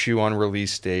can't get a shoe on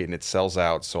release date and it sells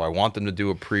out, so I want them to do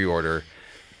a pre-order.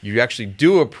 You actually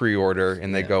do a pre-order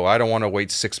and they go, I don't want to wait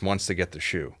 6 months to get the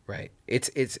shoe. Right.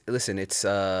 Listen,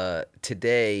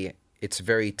 today, it's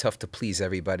very tough to please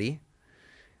everybody.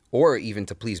 Or even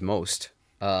to please most.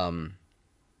 But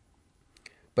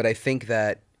I think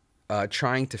that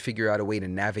trying to figure out a way to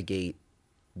navigate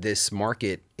this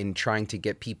market in trying to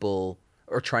get people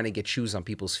or trying to get shoes on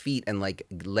people's feet and, like,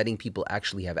 letting people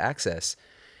actually have access,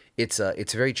 it's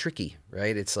very tricky,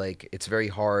 right? It's like, it's very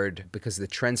hard because the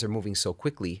trends are moving so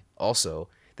quickly also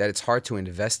that it's hard to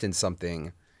invest in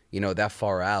something, you know, that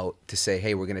far out to say,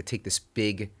 hey, we're going to take this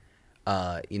big,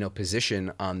 you know,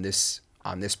 position on this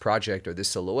project or this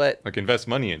silhouette. Like, invest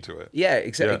money into it. Yeah,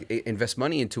 exactly. Yeah. Invest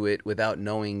money into it without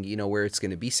knowing, you know, where it's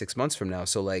going to be 6 months from now.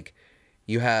 So, like,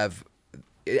 you have,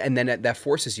 and then that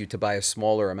forces you to buy a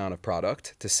smaller amount of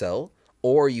product to sell,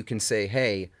 or you can say,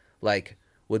 hey, like,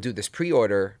 we'll do this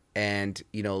pre-order and,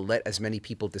 you know, let as many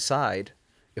people decide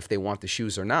if they want the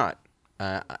shoes or not.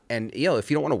 And, you know, if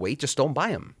you don't want to wait, just don't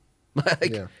buy them.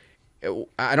 Like,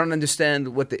 I don't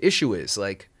understand what the issue is.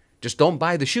 Like, just don't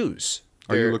buy the shoes.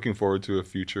 Are you looking forward to a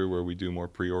future where we do more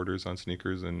pre-orders on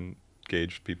sneakers and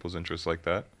gauge people's interest like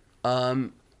that?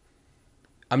 I'm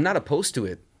not opposed to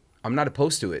it.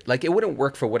 Like, it wouldn't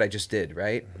work for what I just did,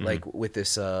 right? Like with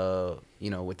this,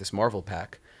 with this Marvel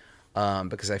pack.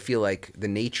 Because I feel like the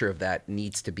nature of that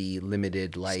needs to be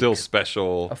limited. Like, still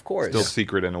special, of course, still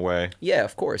secret in a way. Yeah,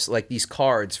 of course. Like these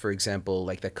cards, for example,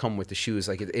 like that come with the shoes.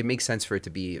 Like it makes sense for it to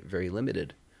be very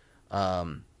limited. I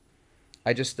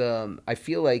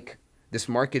feel like this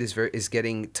market is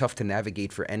getting tough to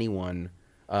navigate for anyone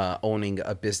owning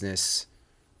a business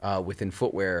within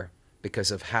footwear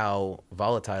because of how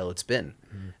volatile it's been,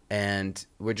 and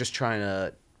we're just trying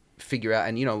to figure out,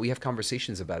 and we have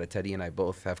conversations about it. Teddy and I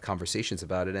both have conversations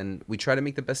about it, and we try to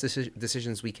make the best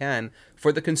decisions we can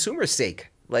for the consumer's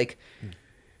sake. Like,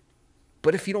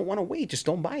 but if you don't want to wait, just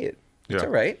don't buy it. It's all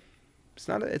right. It's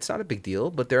not a big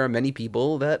deal. But there are many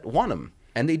people that want them,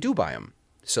 and they do buy them.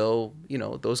 So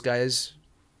those guys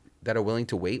that are willing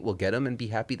to wait will get them and be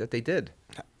happy that they did.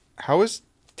 How is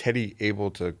Teddy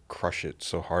able to crush it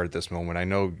so hard at this moment? I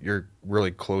know you're really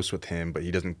close with him, but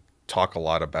he doesn't talk a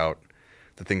lot about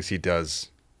the things he does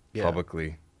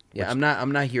publicly. Yeah, I'm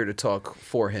not here to talk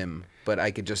for him, but I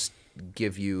could just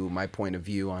give you my point of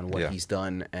view on what he's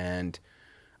done, and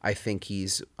I think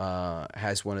he's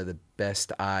has one of the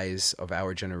best eyes of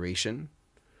our generation.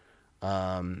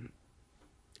 And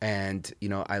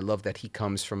I love that he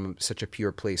comes from such a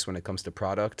pure place when it comes to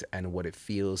product and what it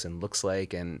feels and looks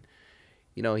like, and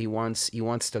he wants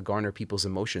to garner people's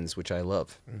emotions, which I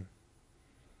love.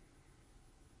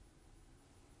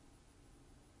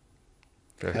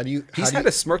 He's had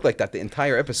a smirk like that the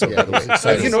entire episode. By the way,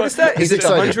 have you noticed that? Is it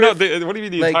 100? No, what do you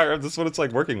mean the entire? This is what it's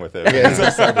like working with him. Yeah, he's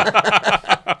excited.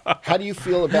 How do you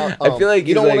feel about? I feel like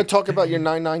you don't want to talk about your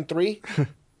 993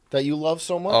 that you love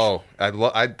so much. Oh,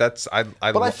 But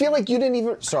I feel like you didn't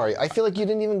even. Sorry, I feel like you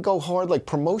didn't even go hard like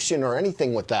promotion or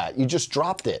anything with that. You just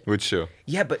dropped it. Which shoe?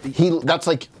 Yeah, but that's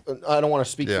like I don't want to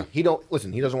speak. Yeah. He doesn't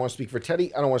want to speak for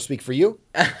Teddy. I don't want to speak for you.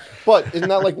 But isn't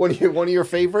that like one of your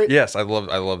favorite? Yes, I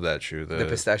love that shoe. The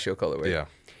pistachio colorway. Yeah.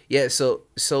 Yeah. So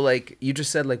like you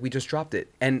just said, like we just dropped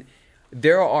it, and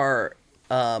there are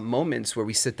moments where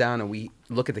we sit down and we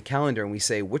look at the calendar and we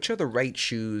say, which are the right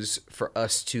shoes for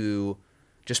us to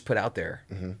just put out there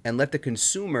and let the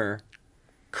consumer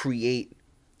create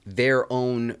their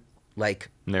own like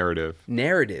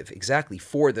narrative exactly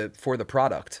for the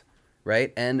product,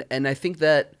 right? And I think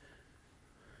that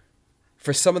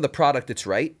for some of the product it's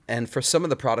right, and for some of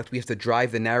the product we have to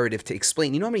drive the narrative to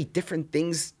explain. You know how many different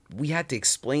things we had to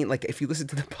explain? Like if you listen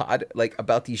to the pod like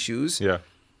about these shoes,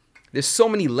 there's so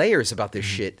many layers about this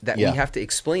shit that we have to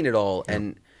explain it all.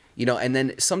 And and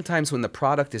then sometimes when the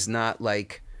product is not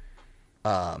like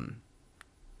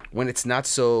when it's not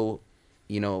so,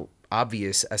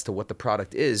 obvious as to what the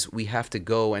product is, we have to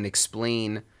go and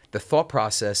explain the thought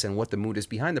process and what the mood is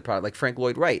behind the product. Like Frank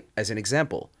Lloyd Wright, as an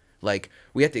example. Like,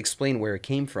 we have to explain where it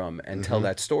came from and tell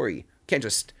that story. Can't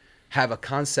just have a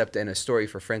concept and a story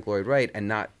for Frank Lloyd Wright and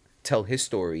not tell his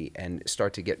story and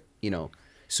start to get,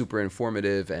 super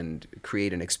informative and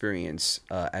create an experience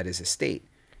at his estate.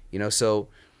 So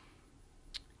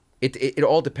it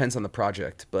all depends on the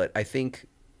project, but I think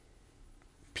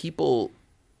people,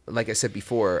 like I said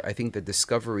before, I think the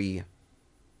discovery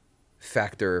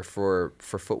factor for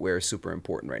footwear is super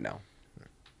important right now.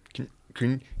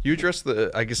 Can you address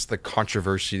the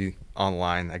controversy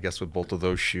online, with both of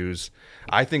those shoes?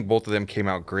 I think both of them came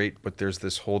out great, but there's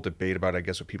this whole debate about,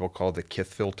 what people call the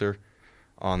Kith Filter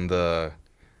on those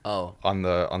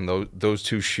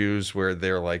two shoes, where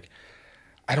they're like,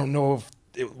 I don't know if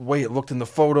the way it looked in the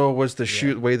photo was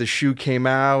the way the shoe came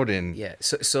out, and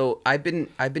so I've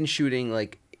been shooting,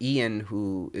 like, Ian,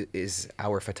 who is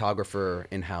our photographer,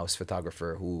 in-house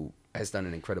photographer, who has done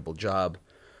an incredible job.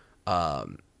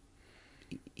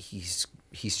 He's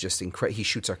just incredible. He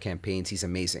shoots our campaigns. He's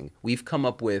amazing. We've come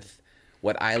up with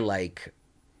what I like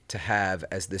to have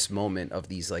as this moment of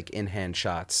these like in-hand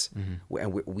shots,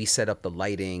 and we set up the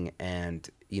lighting and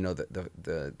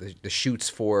the shoots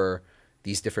for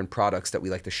these different products that we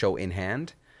like to show in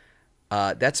hand.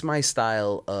 That's my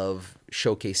style of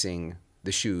showcasing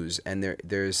the shoes, and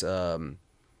there's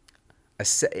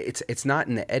it's not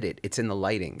in the edit, it's in the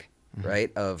lighting,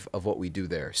 right, of what we do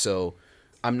there. So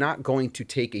I'm not going to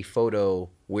take a photo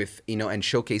with and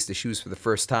showcase the shoes for the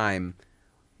first time,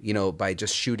 by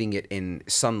just shooting it in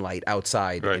sunlight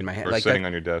outside in my hand, or like sitting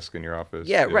on your desk in your office.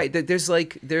 Right. There's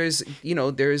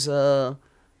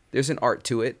an art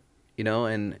to it,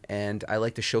 and I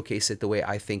like to showcase it the way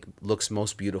I think looks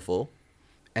most beautiful.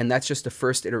 And that's just the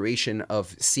first iteration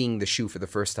of seeing the shoe for the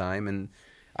first time. And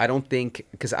I don't think,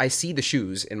 because I see the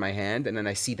shoes in my hand and then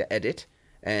I see the edit,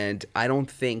 And I don't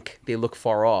think they look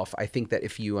far off. I think that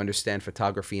if you understand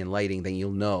photography and lighting, then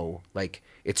you'll know, like,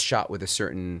 it's shot with a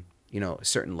certain, you know,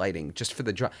 certain lighting just for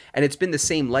the drop. And it's been the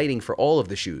same lighting for all of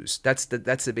the shoes. That's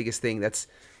the biggest thing. That's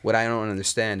what I don't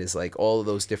understand is, like, all of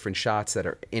those different shots that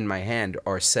are in my hand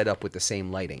are set up with the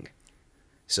same lighting.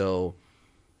 So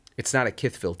it's not a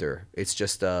Kith filter. It's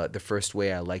just the first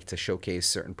way I like to showcase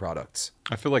certain products.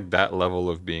 I feel like that level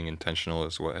of being intentional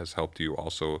is what has helped you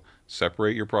also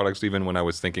separate your products. Even when I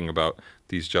was thinking about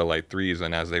these Gel Lyte 3s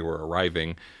and as they were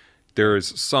arriving,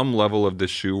 there's some level of this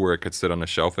shoe where it could sit on a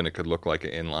shelf and it could look like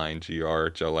an inline GR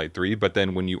Gel Lyte 3. But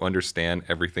then when you understand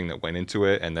everything that went into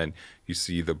it, and then you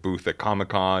see the booth at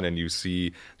Comic-Con and you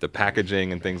see the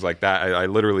packaging and things like that, I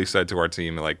literally said to our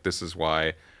team, like, this is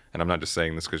why, and I'm not just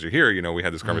saying this because you're here, you know, we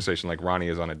had this conversation, like, Ronnie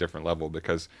is on a different level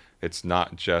because it's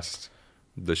not just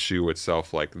the shoe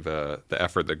itself, like the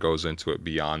effort that goes into it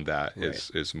beyond that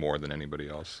is more than anybody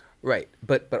else. Right.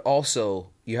 But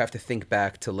also you have to think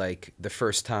back to, like, the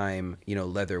first time, you know,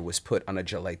 leather was put on a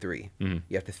Gel Lyte 3. Mm-hmm.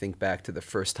 You have to think back to the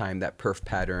first time that perf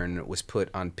pattern was put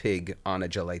on pig on a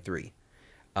Gel Lyte 3.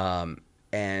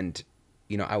 And,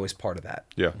 you know, I was part of that.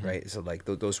 Yeah. Right. So, like,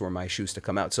 those were my shoes to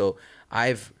come out. So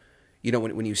I've, you know,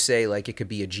 when you say, like, it could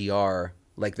be a GR,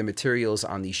 like, the materials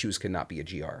on these shoes cannot be a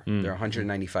GR. They're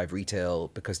 $195 retail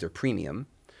because they're premium.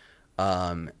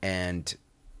 And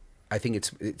I think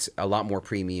it's a lot more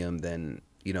premium than,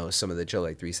 you know, some of the Gel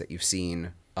Lyte 3s that you've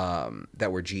seen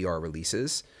that were GR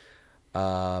releases.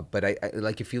 But I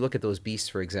like, if you look at those beasts,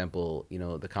 for example, you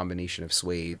know, the combination of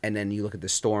suede, and then you look at the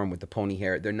Storm with the pony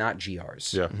hair, they're not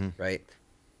GRs. Yeah. Right?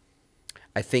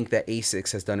 I think that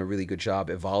Asics has done a really good job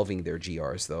evolving their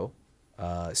GRs, though.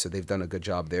 So they've done a good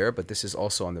job there, but this is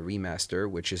also on the remaster,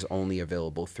 which is only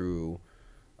available through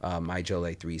my Gel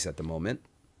Lyte 3s at the moment,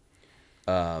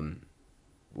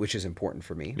 which is important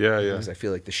for me. Yeah, yeah. Because I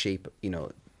feel like the shape, you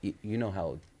know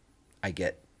how I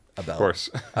get about, of course.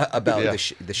 About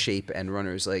the shape and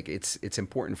runners. Like, it's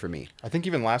important for me. I think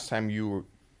even last time you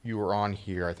were on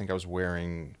here, I think I was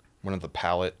wearing one of the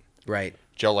palette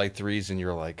Gel Lyte 3s, and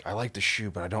you're like, I like the shoe,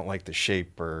 but I don't like the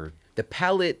shape. Or the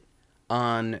palette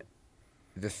on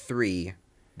the 3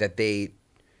 that they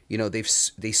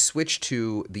switched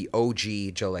to the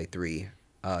OG Gel Lyte 3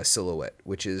 silhouette,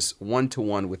 which is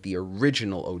 1-to-1 with the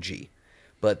original OG.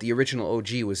 But the original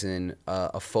OG was in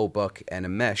a faux buck and a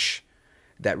mesh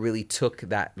that really took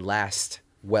that last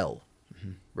well,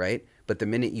 right? But the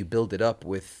minute you build it up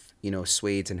with, you know,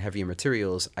 suedes and heavier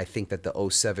materials, I think that the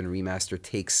 07 remaster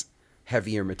takes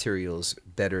heavier materials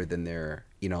better than their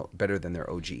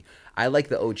OG. I like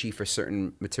the OG for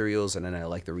certain materials, and then I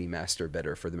like the remaster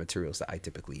better for the materials that I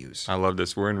typically use. I love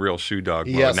this. We're in real shoe dog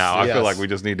mode now. I feel like we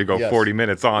just need to go 40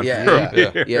 minutes on.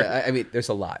 Yeah. I mean, there's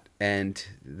a lot. And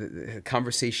the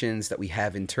conversations that we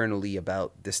have internally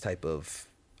about this type of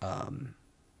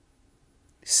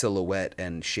silhouette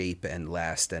and shape and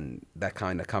last and that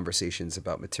kind of conversations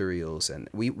about materials, and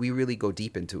we really go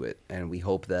deep into it, and we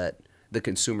hope that the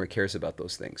consumer cares about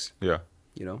those things. Yeah.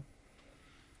 You know?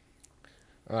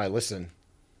 All right, listen.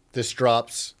 This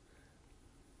drops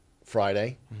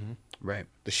Friday. Right.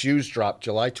 The shoes drop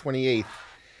July 28th.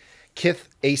 Kith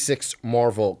Asics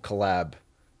Marvel collab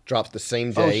drops the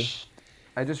same day.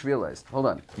 I just realized. Hold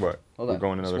on. What? Hold on. We're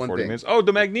going another 40 minutes. Oh,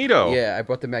 the Magneto. Yeah, I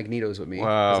brought the Magnetos with me.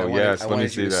 Wow, yes. Let me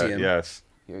see that. Yes.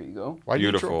 Here you go.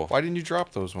 Beautiful. Why didn't you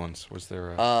drop those ones? Was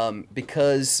there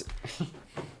because...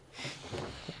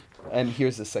 And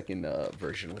here's the second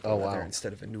version with the leather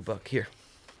instead of a new buck. Here.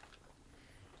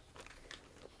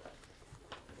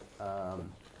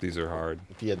 These are hard.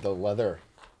 If you had the leather.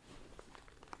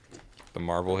 The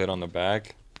Marvel hit on the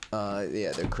back?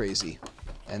 Yeah, they're crazy.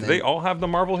 And do they all have the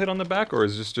Marvel hit on the back, or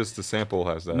is this just the sample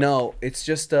has that? No, it's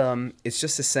just a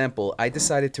sample. I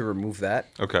decided to remove that.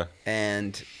 Okay.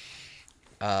 And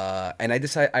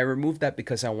I removed that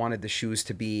because I wanted the shoes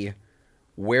to be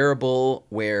wearable,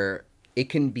 where it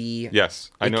can be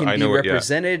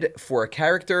represented for a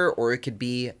character, or it could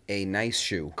be a nice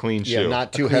shoe, clean shoe,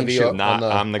 not too heavy.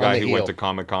 I'm the guy who went to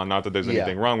Comic-Con. Not that there's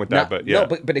anything wrong with that, but yeah,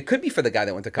 no, but it could be for the guy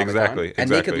that went to Comic-Con, and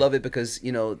they could love it because,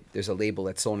 you know, there's a label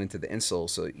that's sewn into the insole,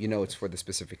 so you know it's for the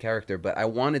specific character. But I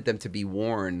wanted them to be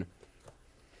worn,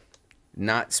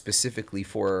 not specifically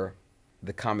for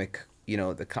the comic, you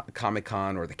know, the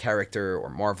Comic-Con or the character or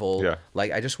Marvel. Yeah,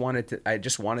 like I just wanted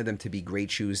them to be great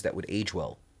shoes that would age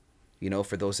well. You know,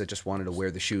 for those that just wanted to wear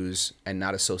the shoes and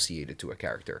not associate it to a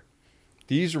character.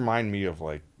 These remind me of,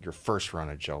 like, your first run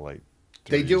at Gel Lyte 3s.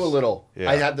 They do a little.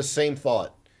 Yeah. I had the same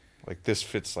thought. Like, this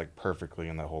fits, like, perfectly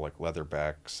in that whole, like,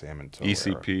 leatherback salmon toe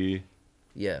ECP. era.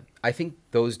 Yeah, I think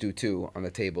those do too on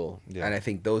the table, and I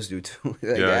think those do too.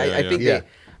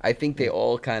 I think they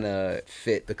all kind of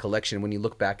fit the collection. When you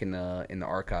look back in the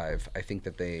archive, I think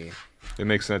that it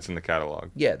makes sense in the catalog.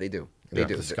 Yeah, they do. They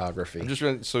do. Discography. I'm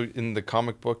just so in the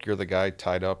comic book, you're the guy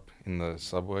tied up in the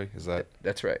subway. Is that?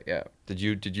 That's right. Yeah. Did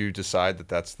you decide that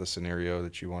that's the scenario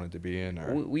that you wanted to be in?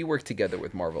 Or? We worked together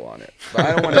with Marvel on it, but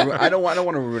I don't want to. I don't want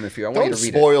to ruin it for you. I want you to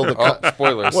read spoil it. the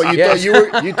spoilers. Well, you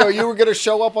thought you were going to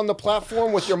show up on the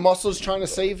platform with your muscles trying to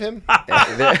save him?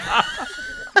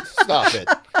 Stop it.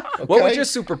 Okay? What would your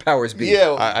superpowers be?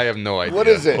 Yeah, I have no idea. What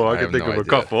is it? Well, I can think of a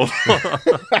couple.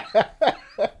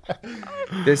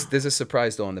 There's a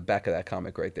surprise though on the back of that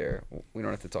comic right there. We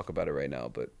don't have to talk about it right now,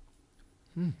 but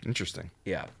interesting.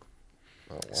 Yeah.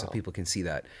 Oh, wow. So people can see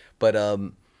that. But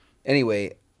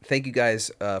anyway, thank you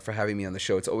guys for having me on the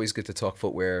show. It's always good to talk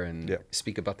footwear and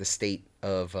speak about the state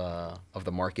of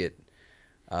the market,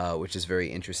 which is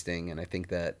very interesting. And I think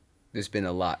that there's been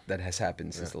a lot that has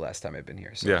happened since the last time I've been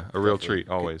here. So yeah, a real treat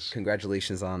always.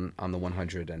 Congratulations on the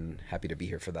 100, and happy to be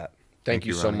here for that. Thank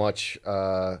you so much.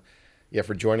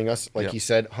 For joining us. Like you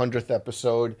said, 100th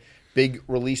episode, big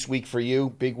release week for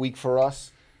you, big week for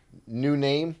us. New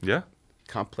name. Yeah.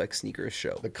 Complex Sneakers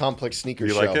Show. The Complex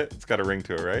Sneakers Show. You like it? It's got a ring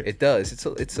to it, right? It does.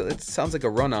 It sounds like a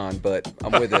run-on, but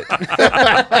I'm with it.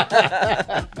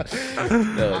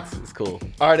 No, it's cool.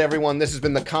 All right, everyone. This has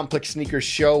been the Complex Sneakers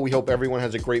Show. We hope everyone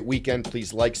has a great weekend.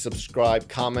 Please like, subscribe,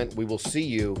 comment. We will see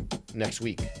you next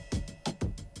week.